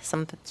world.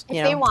 If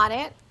they want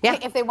it, Yeah.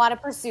 if they want to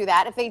pursue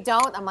that. If they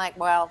don't, I'm like,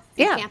 well,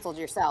 you canceled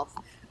yourself.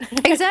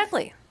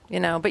 Exactly.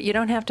 But you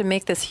don't have to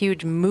make this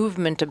huge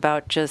movement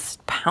about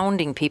just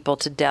pounding people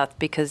to death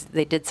because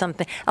they did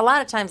something. A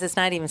lot of times it's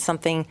not even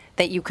something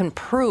that you can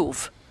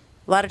prove.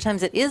 A lot of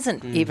times it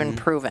isn't even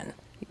proven.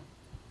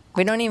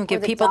 We don't even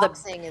give people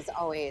doxing is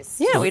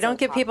always we don't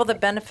give people the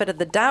benefit of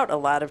the doubt a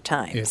lot of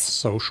times. It's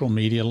social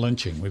media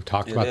lynching. We've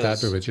talked about that.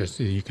 But it's just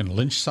you can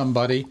lynch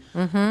somebody.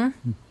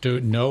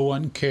 No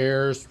one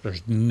cares.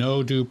 There's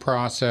no due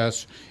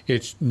process.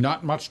 It's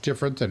not much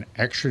different than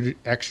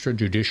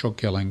extrajudicial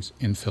killings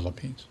in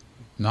Philippines.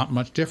 Not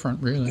much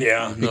different, really.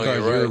 Yeah, no,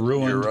 because you're right.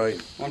 ruined. You're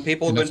right. When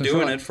people have And been that's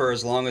doing right. it for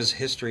as long as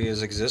history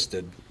has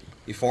existed.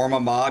 You form a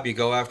mob, you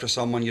go after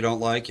someone you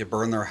don't like, you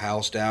burn their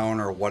house down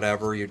or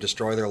whatever, you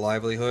destroy their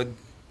livelihood.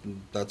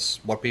 That's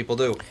what people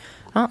do.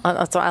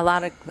 So a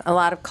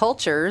lot of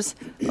cultures,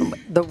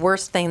 the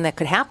worst thing that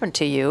could happen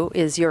to you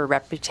is your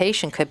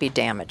reputation could be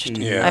damaged.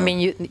 Yeah. I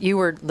mean, you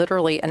were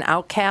literally an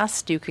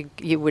outcast.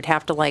 You would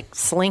have to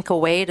slink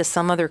away to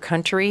some other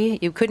country.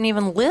 You couldn't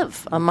even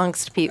live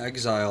amongst people.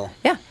 Exile.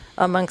 Yeah.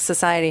 amongst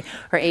society,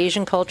 or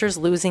Asian cultures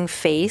losing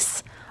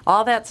face,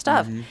 all that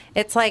stuff.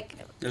 It's like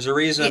there's a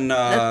reason.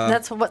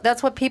 That's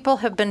what people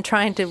have been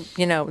trying to,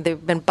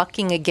 they've been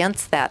bucking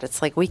against that.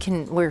 It's like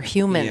we're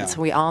humans.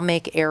 Yeah. We all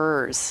make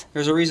errors.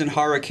 There's a reason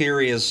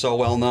harakiri is so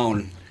well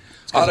known.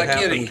 It's 'cause it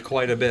happened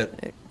quite a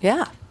bit.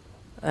 Yeah.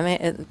 I mean,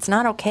 it's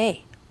not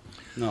okay.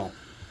 No.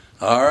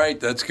 All right,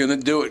 that's going to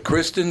do it.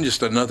 Kristen,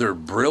 just another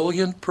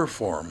brilliant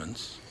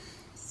performance.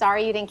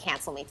 Sorry you didn't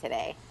cancel me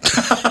today.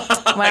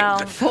 Well,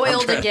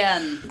 foiled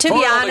again. To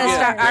be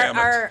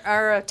honest,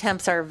 our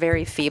attempts are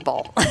very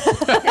feeble. Some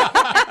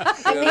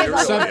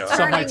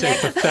might say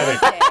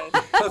pathetic.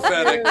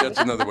 Pathetic. That's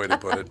another way to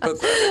put it.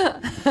 Pathetic.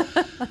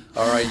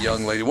 All right,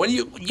 young lady. When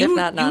you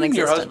and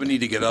your husband need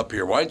to get up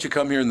here. Why don't you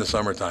come here in the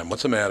summertime?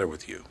 What's the matter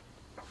with you?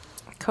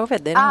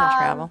 COVID. They don't want to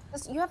travel.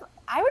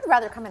 I would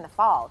rather come in the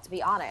fall, to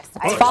be honest.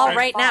 It's fall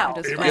right now.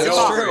 It's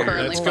true.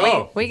 Let's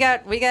go. We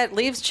got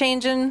leaves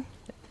changing.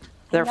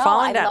 They're No,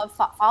 falling down. I love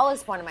fall. Fall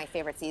is one of my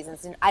favorite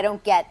seasons, and I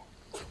don't get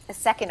a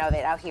second of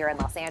it out here in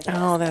Los Angeles.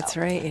 Oh, that's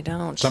right. You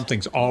don't.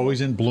 Something's always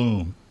in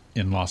bloom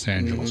in Los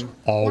Angeles.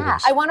 Always. Yeah,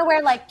 I want to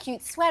wear like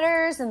cute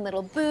sweaters and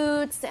little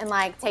boots and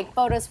like take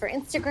photos for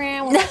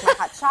Instagram with like,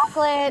 my hot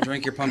chocolate.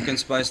 Drink your pumpkin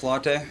spice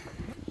latte.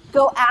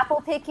 Go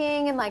apple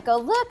picking and like go,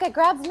 look, I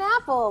grabbed an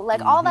apple,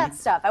 like all that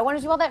stuff. I want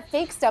to do all that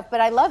fake stuff, but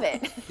I love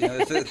it.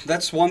 Yeah,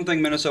 that's one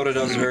thing Minnesota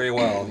does very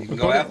well. You can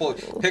go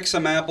pick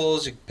some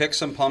apples, you pick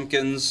some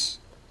pumpkins.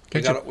 We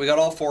got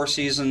all 4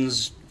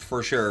 seasons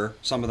for sure.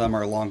 Some of them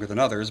are longer than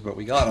others, but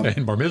we got them.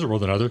 And more miserable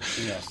than others.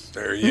 Yes.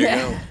 There you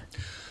go.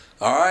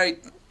 All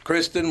right,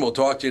 Kristen, we'll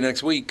talk to you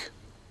next week.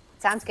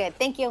 Sounds good.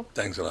 Thank you.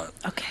 Thanks a lot.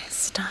 Okay,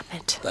 stop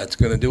it. That's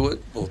going to do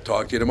it. We'll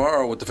talk to you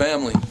tomorrow with the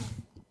family.